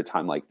a period of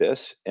time like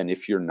this. And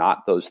if you're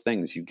not those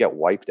things, you get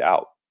wiped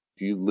out.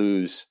 You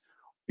lose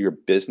your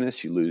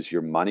business, you lose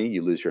your money,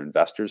 you lose your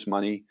investors'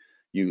 money.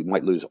 You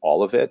might lose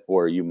all of it,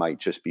 or you might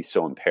just be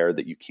so impaired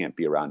that you can't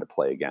be around to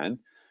play again.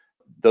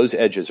 Those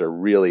edges are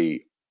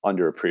really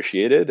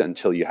underappreciated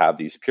until you have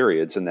these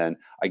periods. And then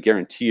I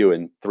guarantee you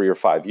in 3 or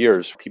 5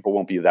 years, people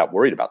won't be that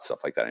worried about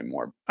stuff like that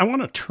anymore. I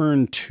want to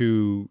turn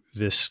to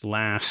this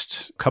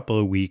last couple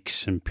of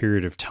weeks and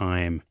period of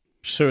time.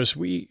 So as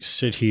we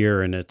sit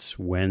here and it's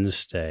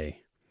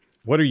Wednesday,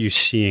 what are you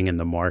seeing in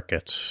the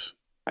markets?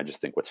 I just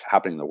think what's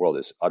happening in the world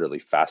is utterly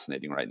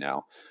fascinating right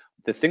now.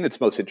 The thing that's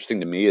most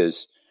interesting to me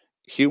is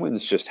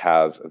humans just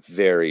have a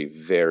very,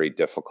 very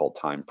difficult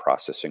time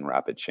processing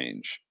rapid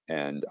change.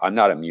 And I'm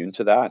not immune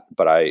to that,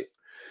 but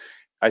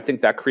I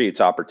think that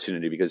creates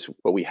opportunity because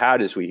what we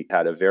had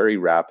a very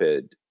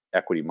rapid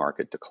equity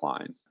market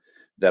decline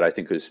that I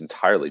think is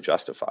entirely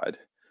justified.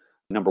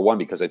 Number one,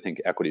 because I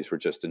think equities were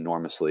just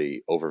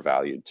enormously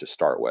overvalued to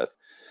start with.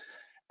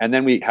 And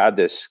then we had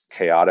this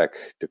chaotic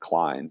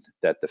decline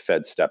that the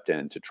Fed stepped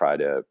in to try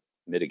to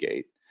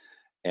mitigate.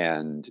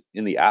 And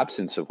in the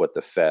absence of what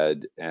the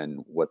Fed and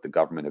what the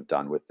government have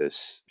done with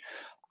this,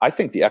 I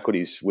think the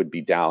equities would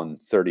be down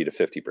 30 to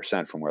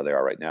 50% from where they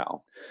are right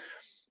now.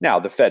 Now,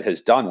 the Fed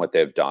has done what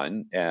they've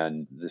done,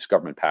 and this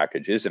government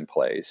package is in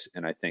place.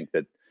 And I think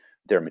that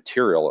they're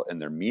material and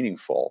they're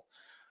meaningful.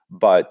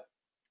 But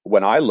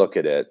when I look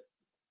at it,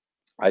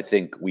 I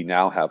think we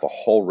now have a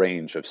whole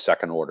range of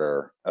second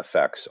order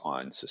effects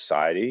on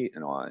society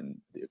and on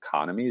the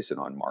economies and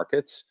on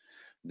markets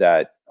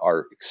that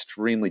are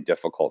extremely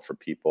difficult for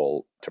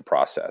people to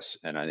process.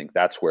 And I think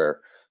that's where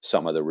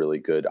some of the really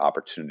good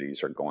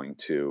opportunities are going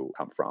to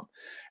come from.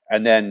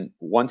 And then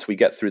once we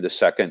get through the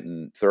second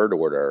and third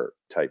order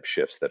type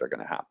shifts that are going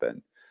to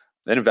happen,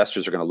 then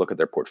investors are going to look at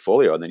their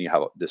portfolio, and then you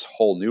have this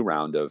whole new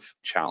round of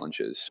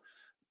challenges.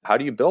 How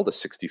do you build a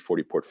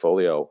 60-40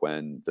 portfolio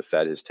when the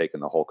Fed has taken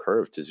the whole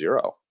curve to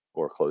zero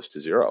or close to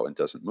zero and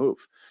doesn't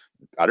move?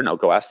 I don't know,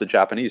 go ask the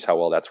Japanese how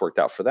well that's worked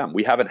out for them.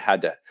 We haven't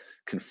had to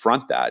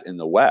confront that in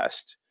the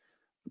West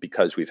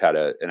because we've had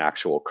an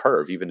actual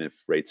curve. Even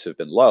if rates have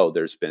been low,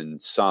 there's been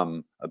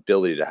some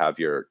ability to have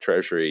your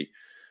treasury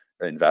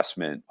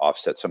investment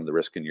offset some of the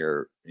risk in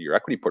your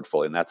equity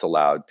portfolio. And that's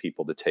allowed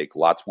people to take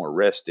lots more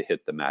risk to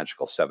hit the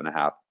magical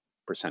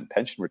 7.5%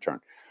 pension return.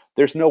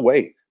 There's no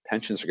way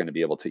pensions are going to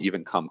be able to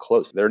even come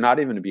close. They're not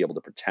even going to be able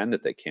to pretend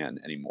that they can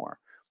anymore.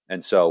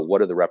 And so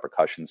what are the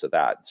repercussions of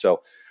that?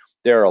 So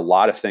there are a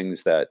lot of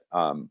things that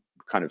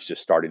kind of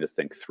just starting to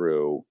think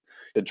through.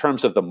 In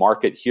terms of the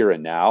market here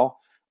and now,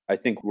 I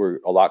think we're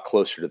a lot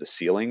closer to the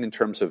ceiling in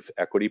terms of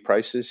equity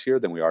prices here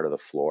than we are to the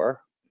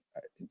floor.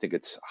 I think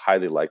it's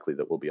highly likely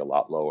that we'll be a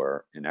lot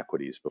lower in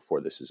equities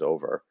before this is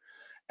over.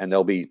 And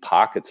there'll be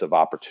pockets of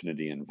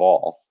opportunity in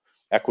vol.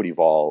 Equity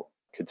vol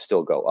could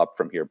still go up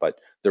from here, but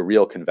the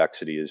real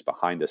convexity is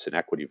behind us in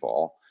equity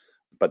vol.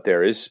 But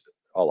there is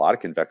a lot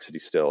of convexity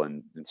still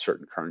in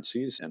certain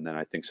currencies. And then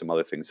I think some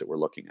other things that we're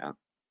looking at.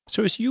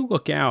 So as you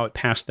look out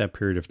past that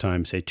period of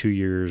time, say 2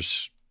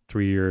 years,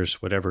 3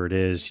 years, whatever it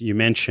is, you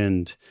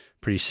mentioned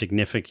pretty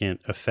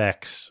significant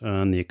effects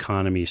on the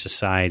economy,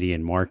 society,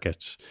 and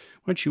markets.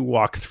 Why don't you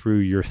walk through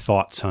your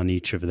thoughts on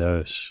each of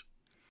those?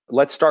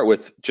 Let's start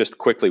with just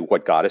quickly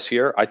what got us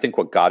here. I think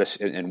what got us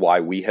and why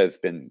we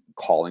have been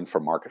calling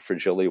for market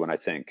fragility when I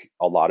think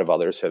a lot of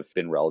others have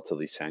been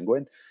relatively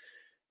sanguine.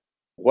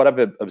 What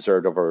I've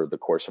observed over the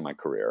course of my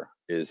career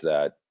is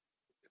that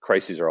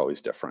crises are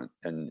always different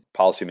and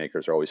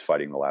policymakers are always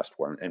fighting the last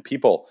war. And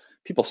people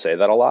say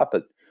that a lot,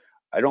 but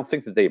I don't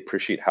think that they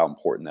appreciate how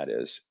important that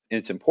is. And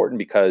it's important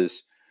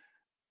because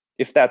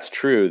if that's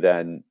true,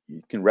 then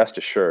you can rest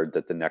assured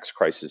that the next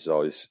crisis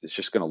is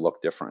just going to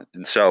look different.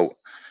 And so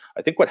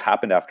I think what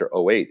happened after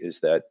 2008 is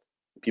that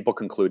people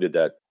concluded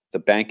that the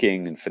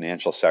banking and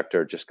financial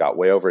sector just got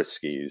way over its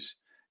skis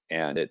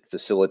and it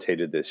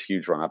facilitated this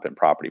huge run up in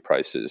property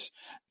prices.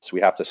 So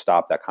we have to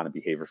stop that kind of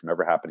behavior from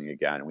ever happening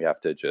again. And we have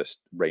to just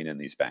rein in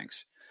these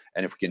banks.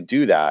 And if we can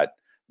do that,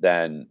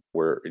 then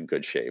we're in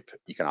good shape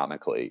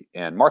economically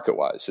and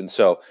market-wise. And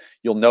so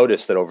you'll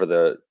notice that over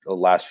the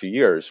last few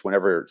years,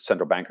 whenever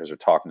central bankers are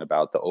talking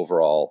about the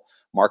overall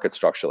market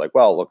structure, like,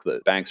 well, look,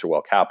 the banks are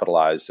well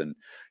capitalized and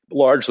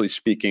largely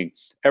speaking,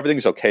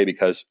 everything's okay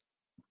because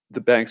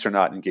the banks are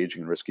not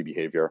engaging in risky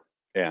behavior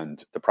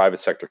and the private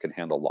sector can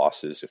handle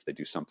losses if they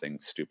do something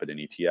stupid in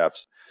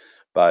ETFs.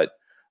 But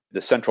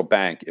the central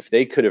bank, if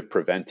they could have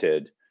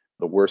prevented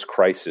the worst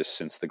crisis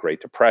since the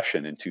Great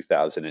Depression in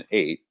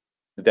 2008,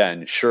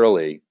 then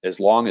surely, as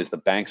long as the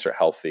banks are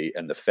healthy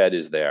and the Fed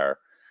is there,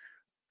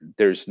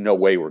 there's no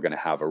way we're going to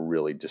have a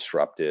really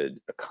disrupted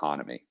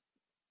economy.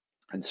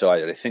 And so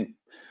I think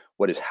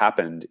what has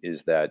happened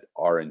is that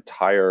our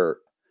entire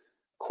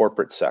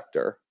corporate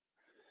sector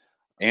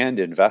and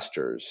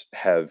investors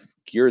have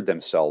geared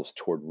themselves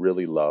toward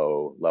really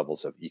low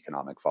levels of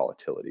economic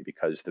volatility,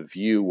 because the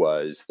view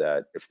was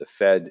that if the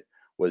Fed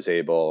was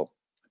able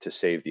to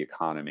save the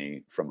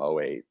economy from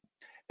 '08,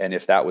 and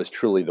if that was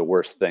truly the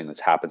worst thing that's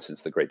happened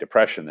since the Great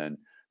Depression, then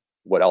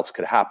what else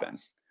could happen?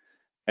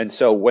 And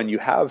so when you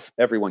have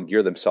everyone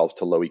gear themselves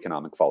to low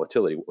economic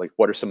volatility, like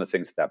what are some of the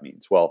things that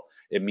means? Well,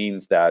 it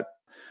means that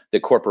the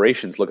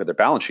corporations look at their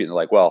balance sheet and they're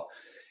like, well,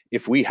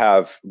 if we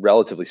have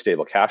relatively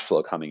stable cash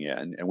flow coming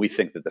in and we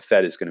think that the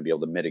Fed is going to be able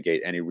to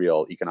mitigate any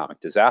real economic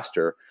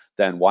disaster,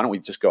 then why don't we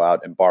just go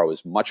out and borrow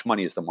as much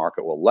money as the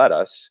market will let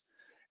us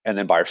and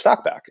then buy our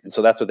stock back? And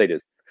so that's what they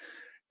did.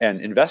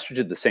 And investors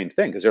did the same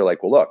thing, because they're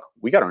like, well, look,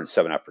 we got to earn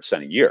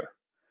 7.5% a year.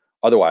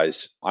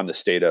 Otherwise, I'm the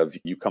state of,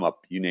 you come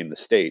up, you name the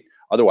state.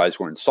 Otherwise,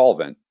 we're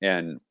insolvent,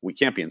 and we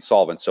can't be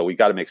insolvent. So we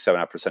got to make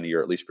 7.5% a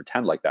year, at least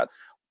pretend like that.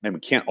 And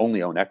we can't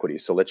only own equity.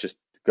 So let's just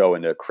go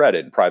into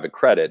credit and private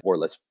credit, or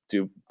let's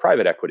do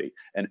private equity.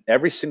 And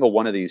every single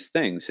one of these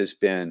things has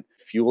been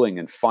fueling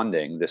and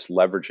funding this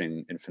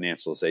leveraging and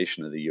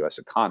financialization of the US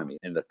economy.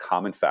 And the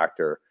common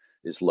factor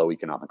is low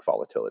economic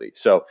volatility.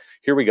 So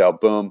here we go,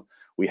 boom,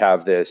 we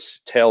have this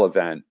tail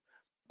event.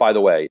 By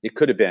the way, it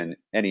could have been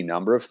any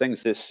number of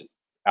things. This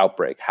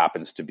outbreak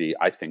happens to be,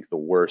 I think, the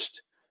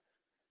worst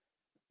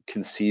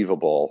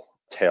conceivable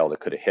tail that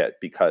could have hit,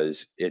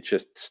 because it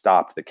just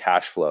stopped the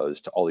cash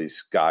flows to all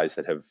these guys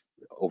that have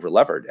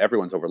over-levered.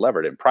 Everyone's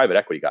over-levered, and private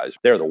equity guys,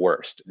 they're the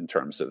worst in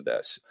terms of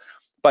this.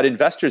 But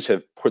investors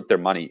have put their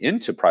money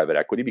into private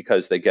equity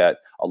because they get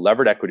a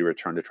levered equity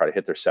return to try to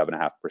hit their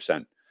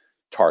 7.5%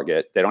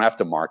 target. They don't have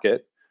to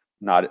market,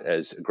 not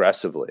as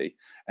aggressively.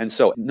 And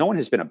so no one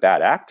has been a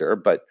bad actor,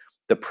 but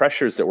the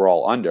pressures that we're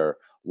all under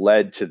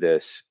led to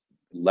this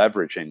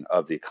leveraging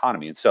of the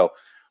economy. And so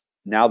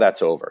now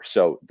that's over.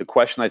 So the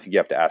question I think you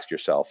have to ask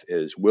yourself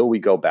is, will we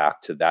go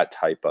back to that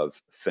type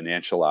of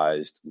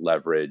financialized,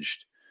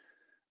 leveraged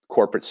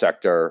corporate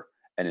sector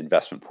and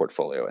investment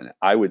portfolio? And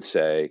I would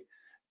say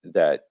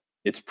that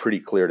it's pretty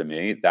clear to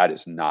me that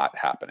is not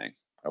happening.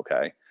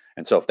 Okay.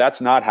 And so if that's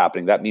not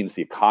happening, that means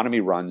the economy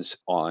runs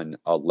on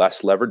a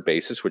less levered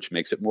basis, which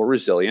makes it more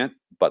resilient,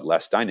 but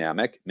less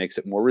dynamic, makes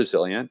it more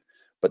resilient,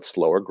 but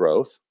slower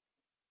growth.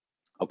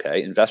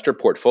 Okay. Investor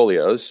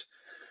portfolios,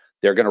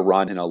 they're going to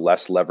run in a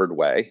less levered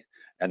way.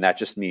 And that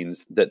just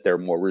means that they're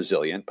more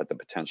resilient, but the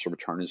potential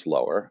return is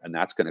lower. And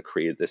that's going to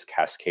create this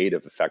cascade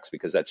of effects,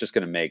 because that's just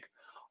going to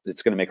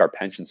make our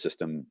pension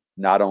system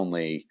not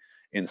only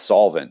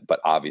insolvent, but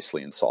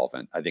obviously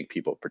insolvent. I think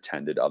people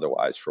pretended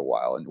otherwise for a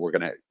while, and we're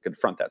going to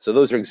confront that. So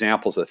those are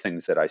examples of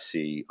things that I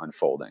see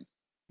unfolding.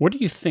 What do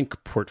you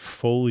think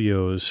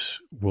portfolios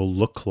will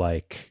look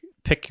like?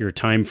 Pick your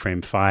time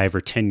frame, 5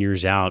 or 10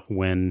 years out,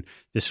 when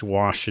this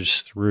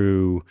washes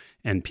through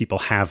and people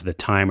have the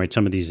time, right?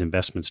 Some of these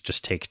investments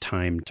just take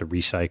time to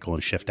recycle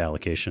and shift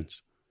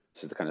allocations.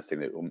 This is the kind of thing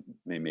that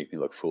may make me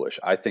look foolish.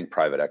 I think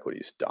private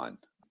equity is done.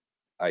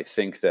 I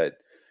think that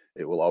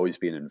it will always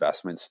be an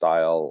investment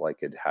style like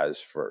it has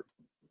for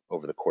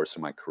over the course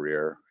of my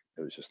career.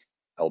 It was just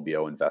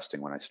LBO investing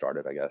when I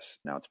started, I guess.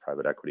 Now it's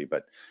private equity,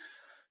 but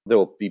there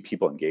will be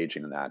people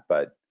engaging in that.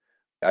 But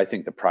I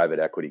think the private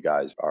equity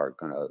guys are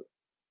going to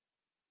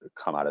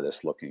come out of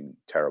this looking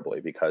terribly,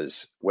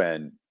 because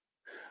when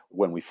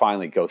we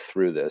finally go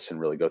through this and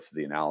really go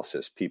through the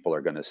analysis, people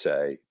are going to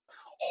say,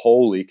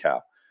 holy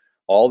cow,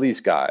 all these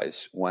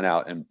guys went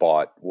out and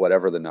bought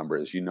whatever the number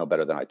is, you know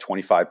better than I,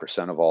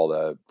 25% of all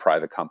the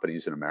private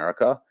companies in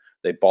America.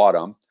 They bought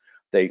them.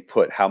 They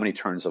put how many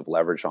turns of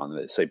leverage on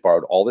this? They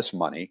borrowed all this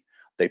money.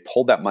 They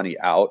pulled that money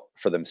out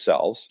for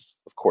themselves.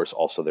 Of course,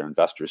 also their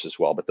investors as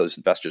well, but those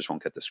investors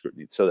won't get the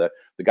scrutiny. So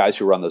the guys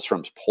who run those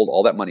firms pulled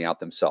all that money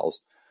out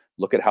themselves.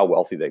 Look at how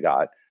wealthy they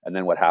got. And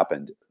then what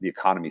happened? The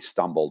economy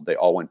stumbled. They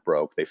all went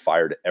broke. They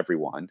fired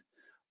everyone,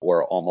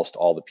 or almost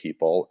all the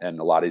people. And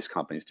a lot of these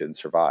companies didn't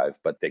survive,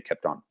 but they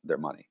kept on their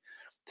money.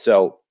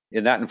 So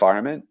in that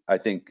environment, I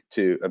think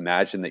to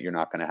imagine that you're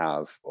not going to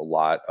have a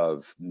lot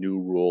of new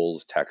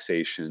rules,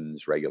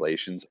 taxations,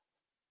 regulations,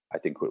 I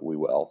think we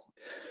will.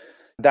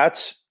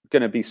 That's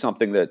going to be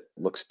something that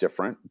looks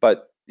different.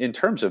 But in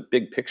terms of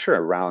big picture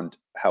around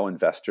how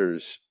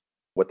investors,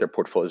 what their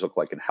portfolios look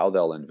like and how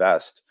they'll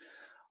invest,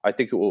 I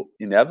think it will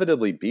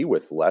inevitably be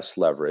with less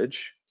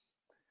leverage.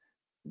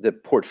 The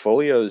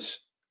portfolios,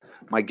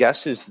 my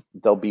guess is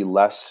they'll be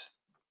less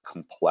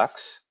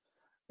complex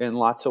in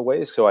lots of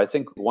ways. So I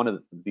think one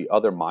of the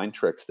other mind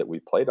tricks that we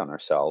played on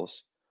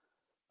ourselves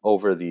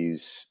over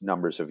these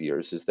numbers of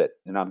years is that,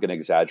 and I'm going to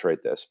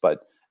exaggerate this,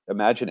 but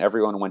imagine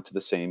everyone went to the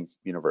same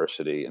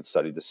university and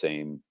studied the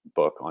same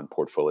book on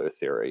portfolio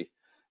theory,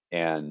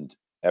 and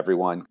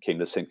everyone came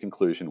to the same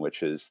conclusion,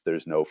 which is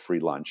there's no free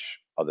lunch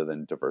other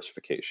than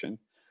diversification.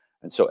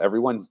 And so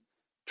everyone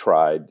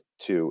tried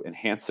to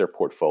enhance their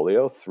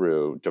portfolio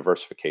through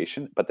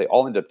diversification, but they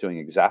all end up doing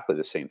exactly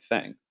the same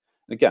thing.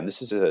 And again,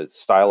 this is a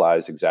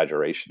stylized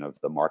exaggeration of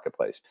the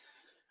marketplace.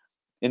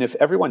 And if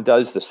everyone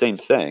does the same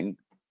thing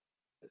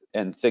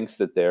and thinks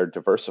that they're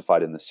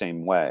diversified in the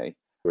same way,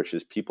 which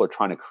is people are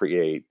trying to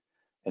create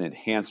an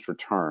enhanced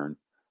return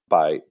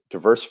by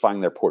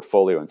diversifying their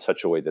portfolio in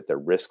such a way that their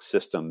risk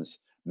systems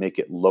make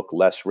it look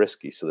less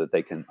risky so that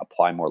they can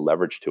apply more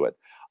leverage to it.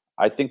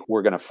 I think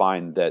we're going to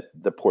find that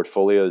the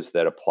portfolios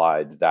that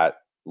applied that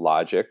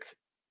logic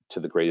to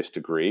the greatest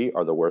degree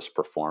are the worst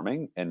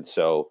performing. And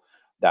so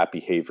that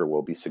behavior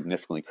will be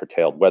significantly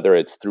curtailed, whether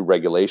it's through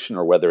regulation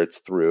or whether it's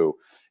through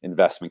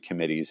investment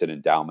committees and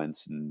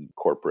endowments and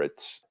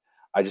corporates.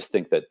 I just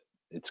think that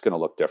it's going to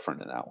look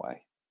different in that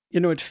way.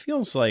 It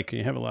feels like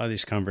you have a lot of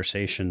these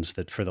conversations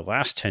that for the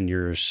last 10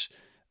 years,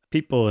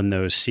 people in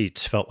those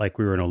seats felt like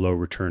we were in a low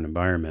return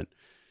environment.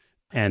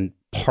 And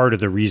part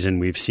of the reason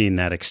we've seen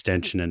that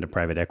extension into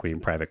private equity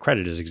and private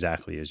credit is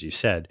exactly as you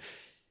said.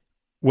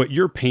 What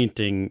you're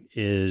painting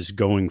is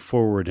going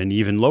forward an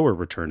even lower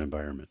return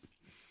environment.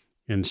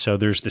 And so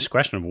there's this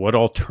question of what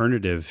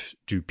alternative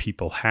do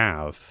people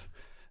have?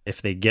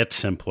 If they get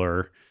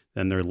simpler,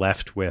 then they're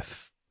left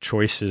with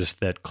choices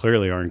that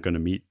clearly aren't going to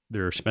meet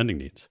their spending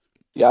needs.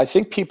 Yeah, I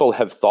think people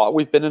have thought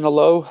we've been in a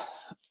low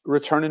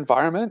return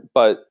environment,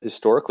 but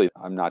historically,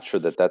 I'm not sure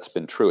that that's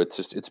been true.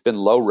 It's been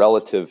low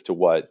relative to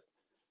what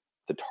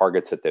the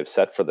targets that they've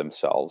set for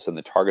themselves, and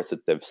the targets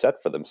that they've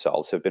set for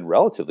themselves have been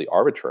relatively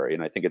arbitrary.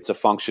 And I think it's a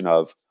function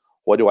of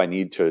what do I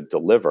need to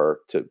deliver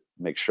to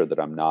make sure that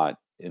I'm not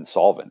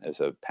insolvent as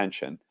a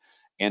pension,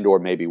 and or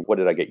maybe what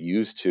did I get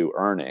used to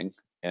earning,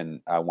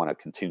 and I want to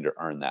continue to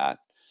earn that.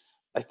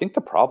 I think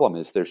the problem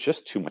is there's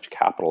just too much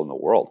capital in the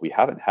world. We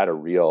haven't had a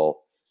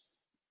real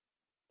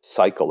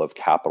cycle of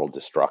capital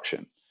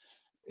destruction.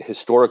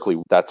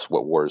 Historically, that's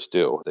what wars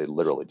do. They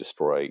literally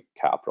destroy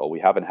capital. We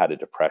haven't had a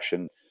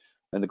depression.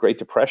 In the Great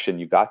Depression,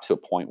 you got to a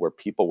point where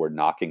people were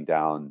knocking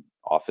down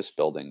office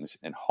buildings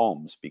and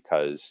homes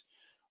because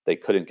they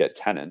couldn't get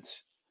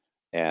tenants,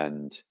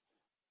 and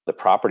the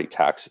property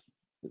tax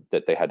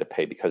that they had to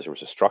pay because there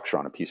was a structure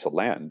on a piece of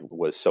land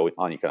was so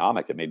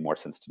uneconomic, it made more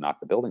sense to knock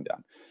the building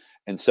down.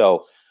 And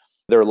so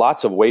there are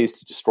lots of ways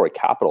to destroy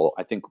capital.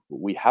 I think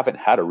we haven't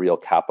had a real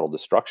capital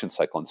destruction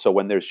cycle. And so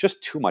when there's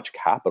just too much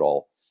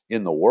capital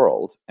in the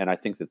world, and I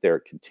think that there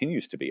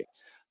continues to be,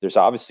 there's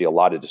obviously a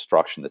lot of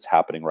destruction that's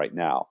happening right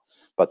now,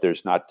 but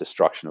there's not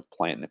destruction of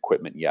plant and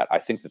equipment yet. I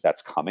think that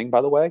that's coming,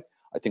 by the way.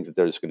 I think that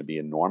there's going to be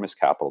enormous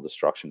capital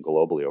destruction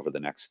globally over the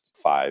next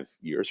 5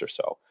 years or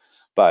so.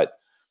 But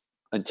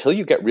until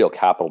you get real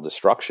capital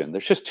destruction,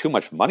 there's just too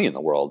much money in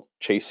the world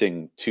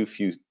chasing too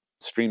few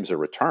streams of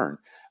return.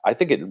 I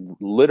think it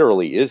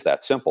literally is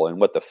that simple. And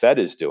what the Fed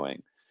is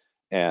doing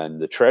and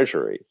the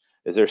Treasury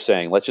is they're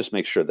saying, let's just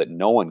make sure that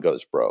no one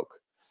goes broke.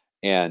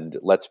 And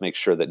let's make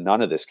sure that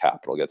none of this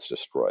capital gets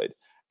destroyed.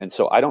 And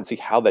so I don't see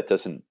how that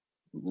doesn't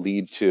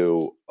lead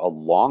to a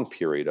long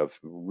period of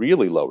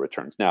really low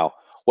returns. Now,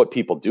 what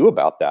people do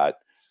about that,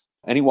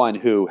 anyone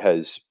who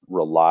has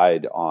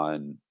relied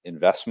on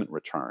investment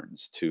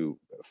returns to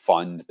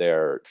fund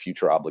their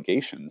future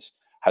obligations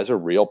has a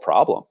real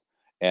problem.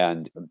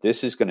 And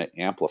this is going to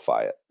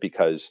amplify it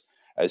because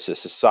as a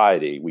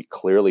society, we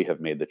clearly have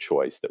made the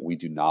choice that we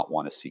do not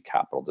want to see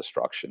capital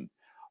destruction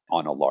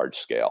on a large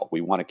scale. We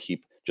want to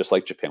keep, just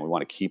like Japan, we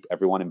want to keep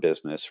everyone in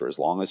business for as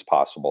long as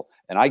possible.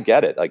 And I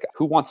get it. Like,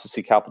 who wants to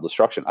see capital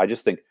destruction? I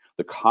just think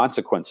the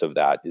consequence of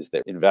that is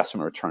that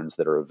investment returns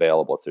that are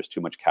available, if there's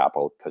too much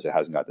capital because it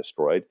hasn't got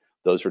destroyed,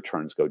 those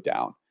returns go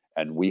down.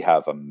 And we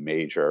have a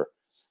major,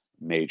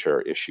 major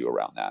issue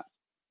around that.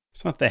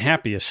 It's not the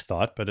happiest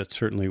thought, but it's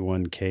certainly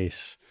one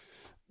case.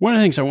 One of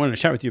the things I wanted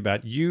to chat with you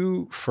about,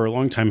 you for a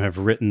long time have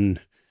written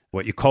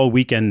what you call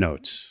weekend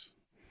notes.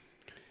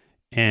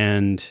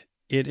 And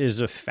it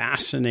is a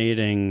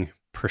fascinating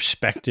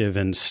perspective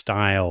and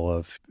style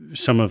of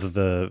some of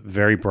the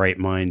very bright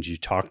minds you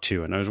talk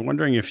to. And I was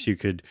wondering if you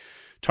could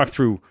talk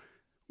through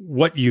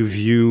what you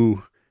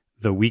view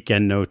the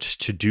weekend notes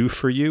to do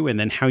for you and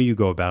then how you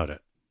go about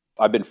it.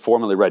 I've been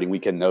formally writing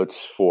weekend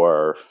notes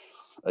for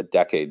a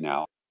decade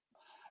now.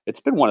 It's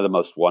been one of the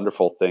most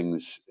wonderful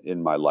things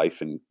in my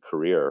life and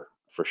career,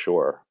 for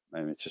sure.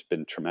 I mean, it's just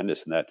been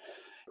tremendous in that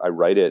I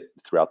write it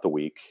throughout the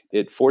week.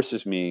 It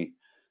forces me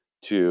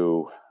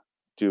to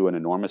do an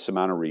enormous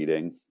amount of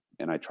reading,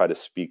 and I try to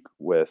speak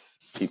with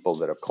people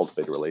that I've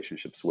cultivated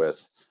relationships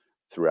with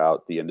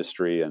throughout the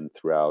industry and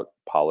throughout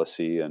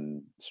policy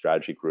and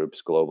strategy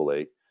groups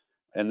globally.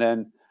 And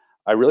then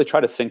I really try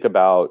to think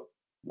about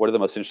what are the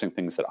most interesting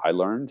things that I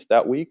learned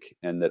that week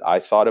and that I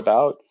thought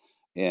about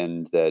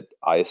and that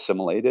I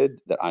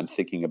assimilated that I'm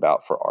thinking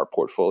about for our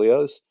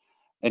portfolios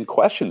and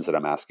questions that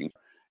I'm asking.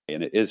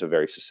 And it is a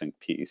very succinct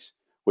piece,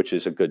 which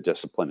is a good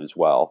discipline as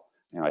well.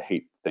 I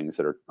hate things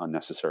that are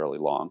unnecessarily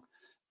long.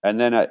 And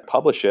then I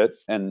publish it,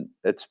 and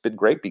it's been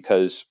great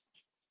because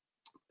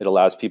it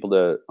allows people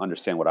to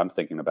understand what I'm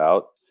thinking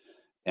about.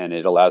 And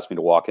it allows me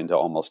to walk into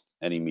almost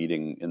any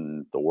meeting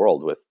in the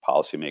world with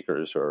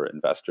policymakers or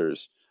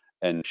investors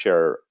and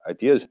share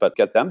ideas, but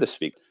get them to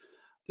speak.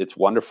 It's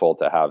wonderful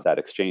to have that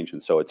exchange.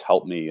 And so it's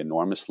helped me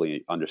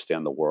enormously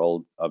understand the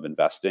world of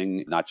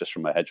investing, not just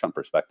from a hedge fund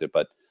perspective,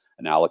 but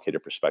an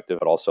allocator perspective,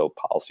 but also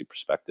policy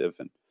perspective.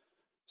 And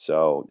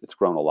so it's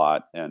grown a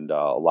lot. And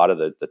a lot of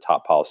the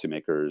top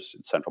policymakers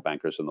and central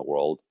bankers in the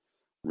world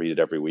read it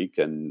every week.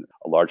 And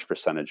a large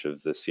percentage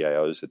of the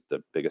CIOs at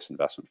the biggest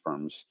investment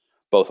firms,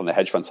 both on the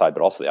hedge fund side,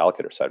 but also the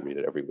allocator side, read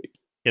it every week.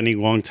 Any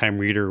longtime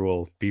reader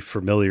will be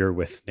familiar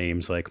with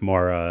names like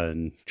Mara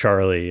and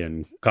Charlie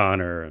and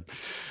Connor.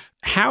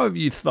 How have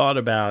you thought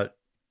about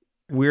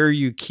where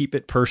you keep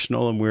it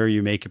personal and where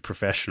you make it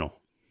professional?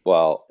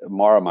 Well,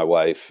 Mara, my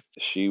wife,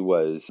 she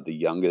was the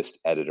youngest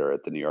editor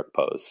at the New York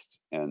Post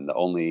and the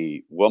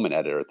only woman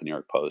editor at the New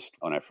York Post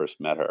when I first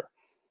met her.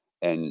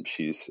 And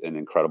she's an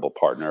incredible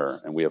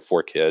partner, and we have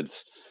 4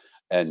 kids.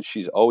 And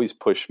she's always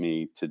pushed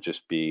me to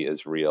just be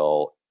as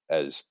real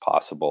as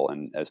possible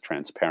and as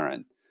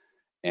transparent.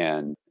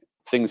 And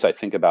things I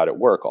think about at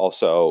work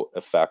also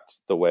affect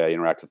the way I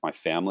interact with my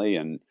family,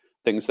 and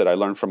things that I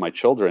learn from my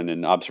children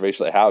and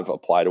observations I have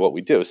apply to what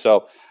we do.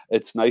 So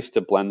it's nice to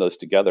blend those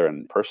together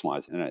and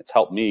personalize. And it's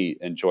helped me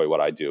enjoy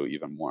what I do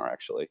even more,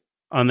 actually.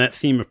 On that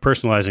theme of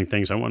personalizing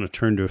things, I want to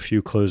turn to a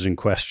few closing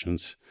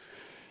questions.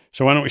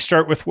 So why don't we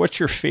start with, what's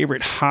your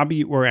favorite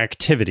hobby or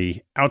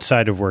activity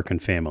outside of work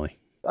and family?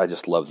 I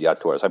just love the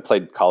outdoors. I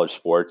played college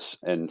sports,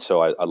 and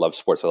so I love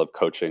sports. I love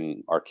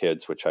coaching our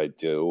kids, which I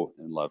do,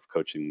 and love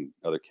coaching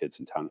other kids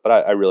in town.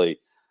 But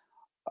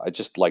I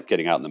just like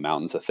getting out in the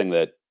mountains. The thing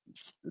that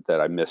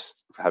I miss,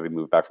 having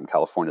moved back from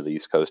California to the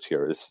East Coast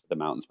here, is the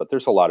mountains. But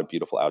there's a lot of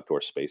beautiful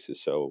outdoor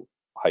spaces. So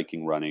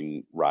hiking,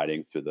 running,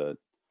 riding through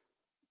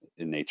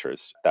in nature,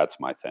 that's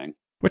my thing.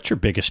 What's your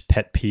biggest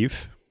pet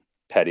peeve?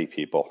 Petty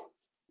people.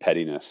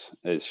 Pettiness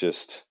is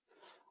just...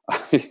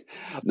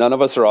 None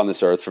of us are on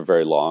this earth for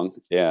very long,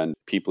 and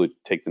people who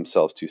take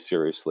themselves too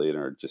seriously and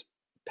are just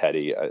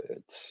petty,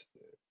 it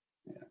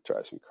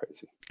drives me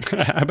crazy.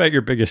 How about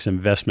your biggest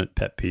investment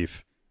pet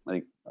peeve? I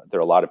think there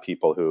are a lot of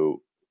people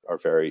who are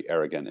very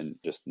arrogant and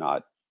just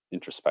not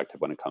introspective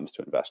when it comes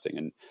to investing.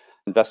 And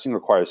investing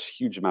requires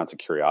huge amounts of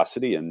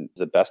curiosity, and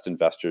the best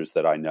investors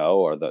that I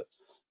know are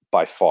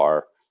by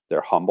far,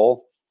 they're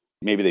humble.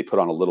 Maybe they put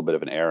on a little bit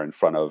of an air in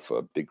front of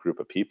a big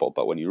group of people,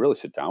 but when you really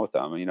sit down with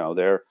them,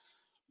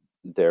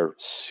 they're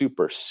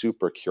super,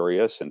 super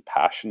curious and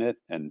passionate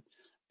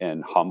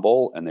and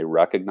humble, and they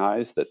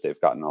recognize that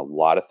they've gotten a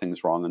lot of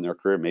things wrong in their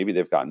career. Maybe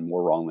they've gotten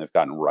more wrong than they've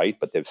gotten right,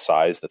 but they've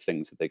sized the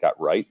things that they got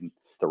right at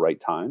the right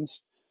times.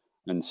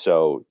 And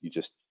so you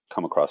just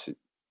come across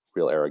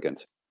real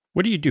arrogance.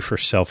 What do you do for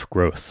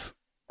self-growth?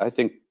 I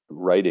think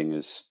writing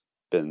has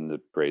been the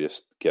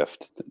greatest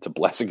gift. It's a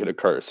blessing and a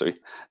curse. So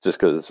just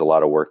because there's a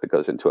lot of work that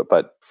goes into it,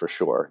 but for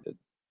sure, it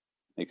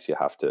makes you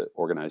have to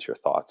organize your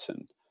thoughts.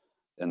 And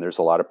there's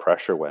a lot of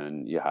pressure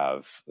when you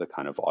have the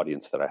kind of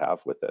audience that I have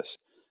with this.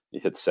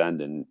 You hit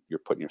send and you're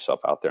putting yourself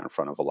out there in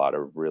front of a lot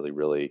of really,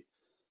 really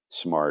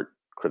smart,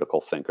 critical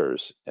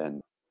thinkers,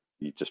 and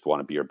you just want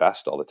to be your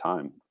best all the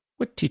time.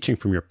 What teaching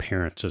from your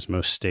parents has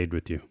most stayed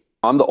with you?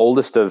 I'm the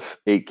oldest of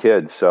 8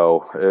 kids,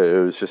 so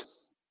it was just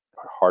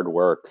hard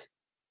work.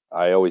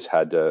 I always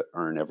had to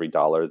earn every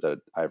dollar that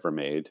I ever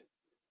made,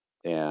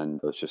 and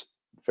it was just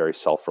very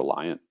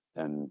self-reliant.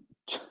 And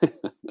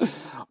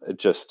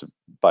just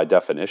by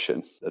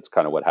definition, that's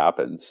kind of what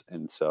happens.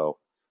 And so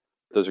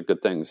those are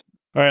good things.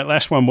 All right,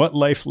 last one. What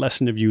life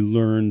lesson have you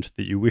learned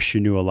that you wish you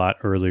knew a lot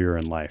earlier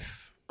in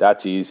life?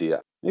 That's easy.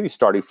 Maybe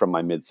starting from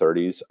my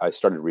mid-30s, I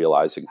started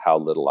realizing how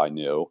little I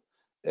knew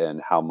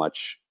and how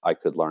much I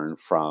could learn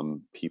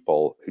from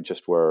people who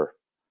just were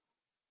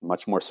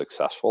much more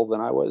successful than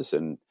I was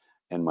and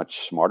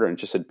much smarter, and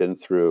just had been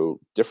through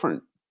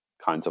different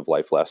kinds of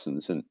life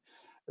lessons. And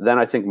then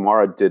I think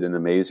Mara did an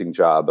amazing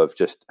job of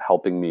just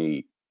helping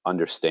me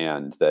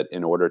understand that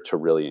in order to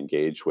really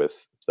engage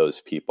with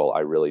those people, I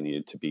really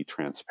needed to be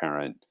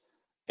transparent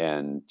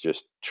and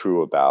just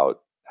true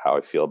about how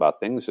I feel about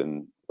things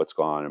and what's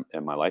going on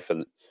in my life.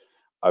 And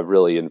I've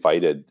really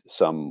invited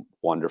some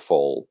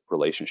wonderful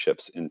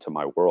relationships into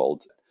my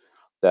world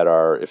that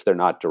are, if they're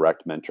not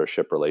direct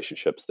mentorship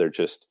relationships,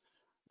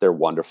 they're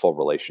wonderful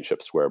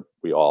relationships where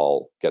we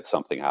all get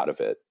something out of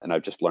it. And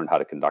I've just learned how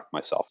to conduct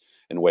myself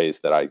in ways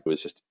that I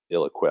was just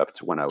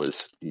ill-equipped when I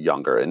was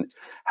younger. And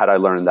had I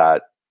learned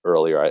that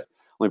earlier, let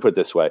me put it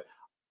this way,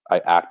 I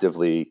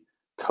actively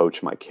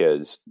coach my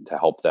kids to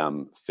help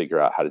them figure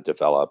out how to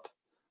develop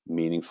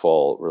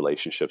meaningful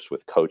relationships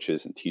with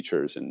coaches and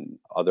teachers and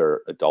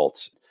other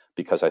adults,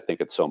 because I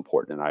think it's so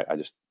important. And I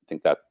just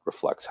think that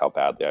reflects how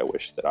badly I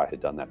wish that I had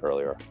done that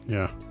earlier.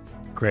 Yeah.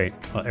 Great.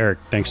 Well, Eric,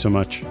 thanks so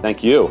much.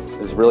 Thank you. It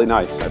was really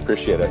nice. I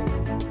appreciate it.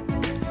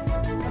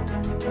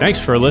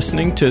 Thanks for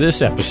listening to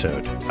this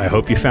episode. I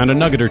hope you found a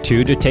nugget or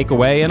two to take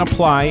away and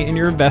apply in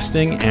your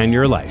investing and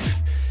your life.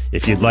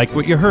 If you'd like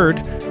what you heard,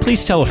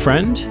 please tell a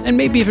friend and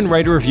maybe even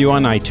write a review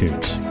on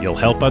iTunes. You'll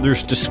help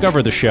others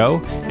discover the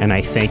show, and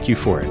I thank you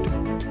for it.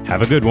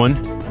 Have a good one,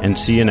 and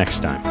see you next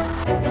time.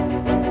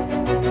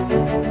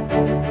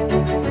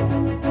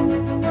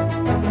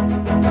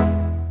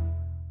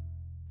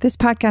 This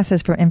podcast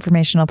is for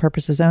informational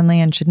purposes only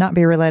and should not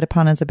be relied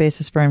upon as a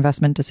basis for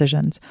investment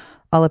decisions.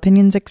 All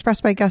opinions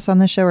expressed by guests on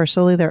this show are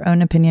solely their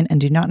own opinion and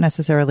do not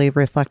necessarily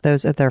reflect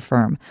those of their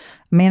firm.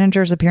 A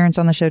manager's appearance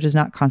on the show does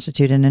not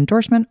constitute an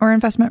endorsement or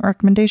investment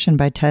recommendation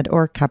by TED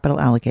or Capital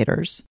Allocators.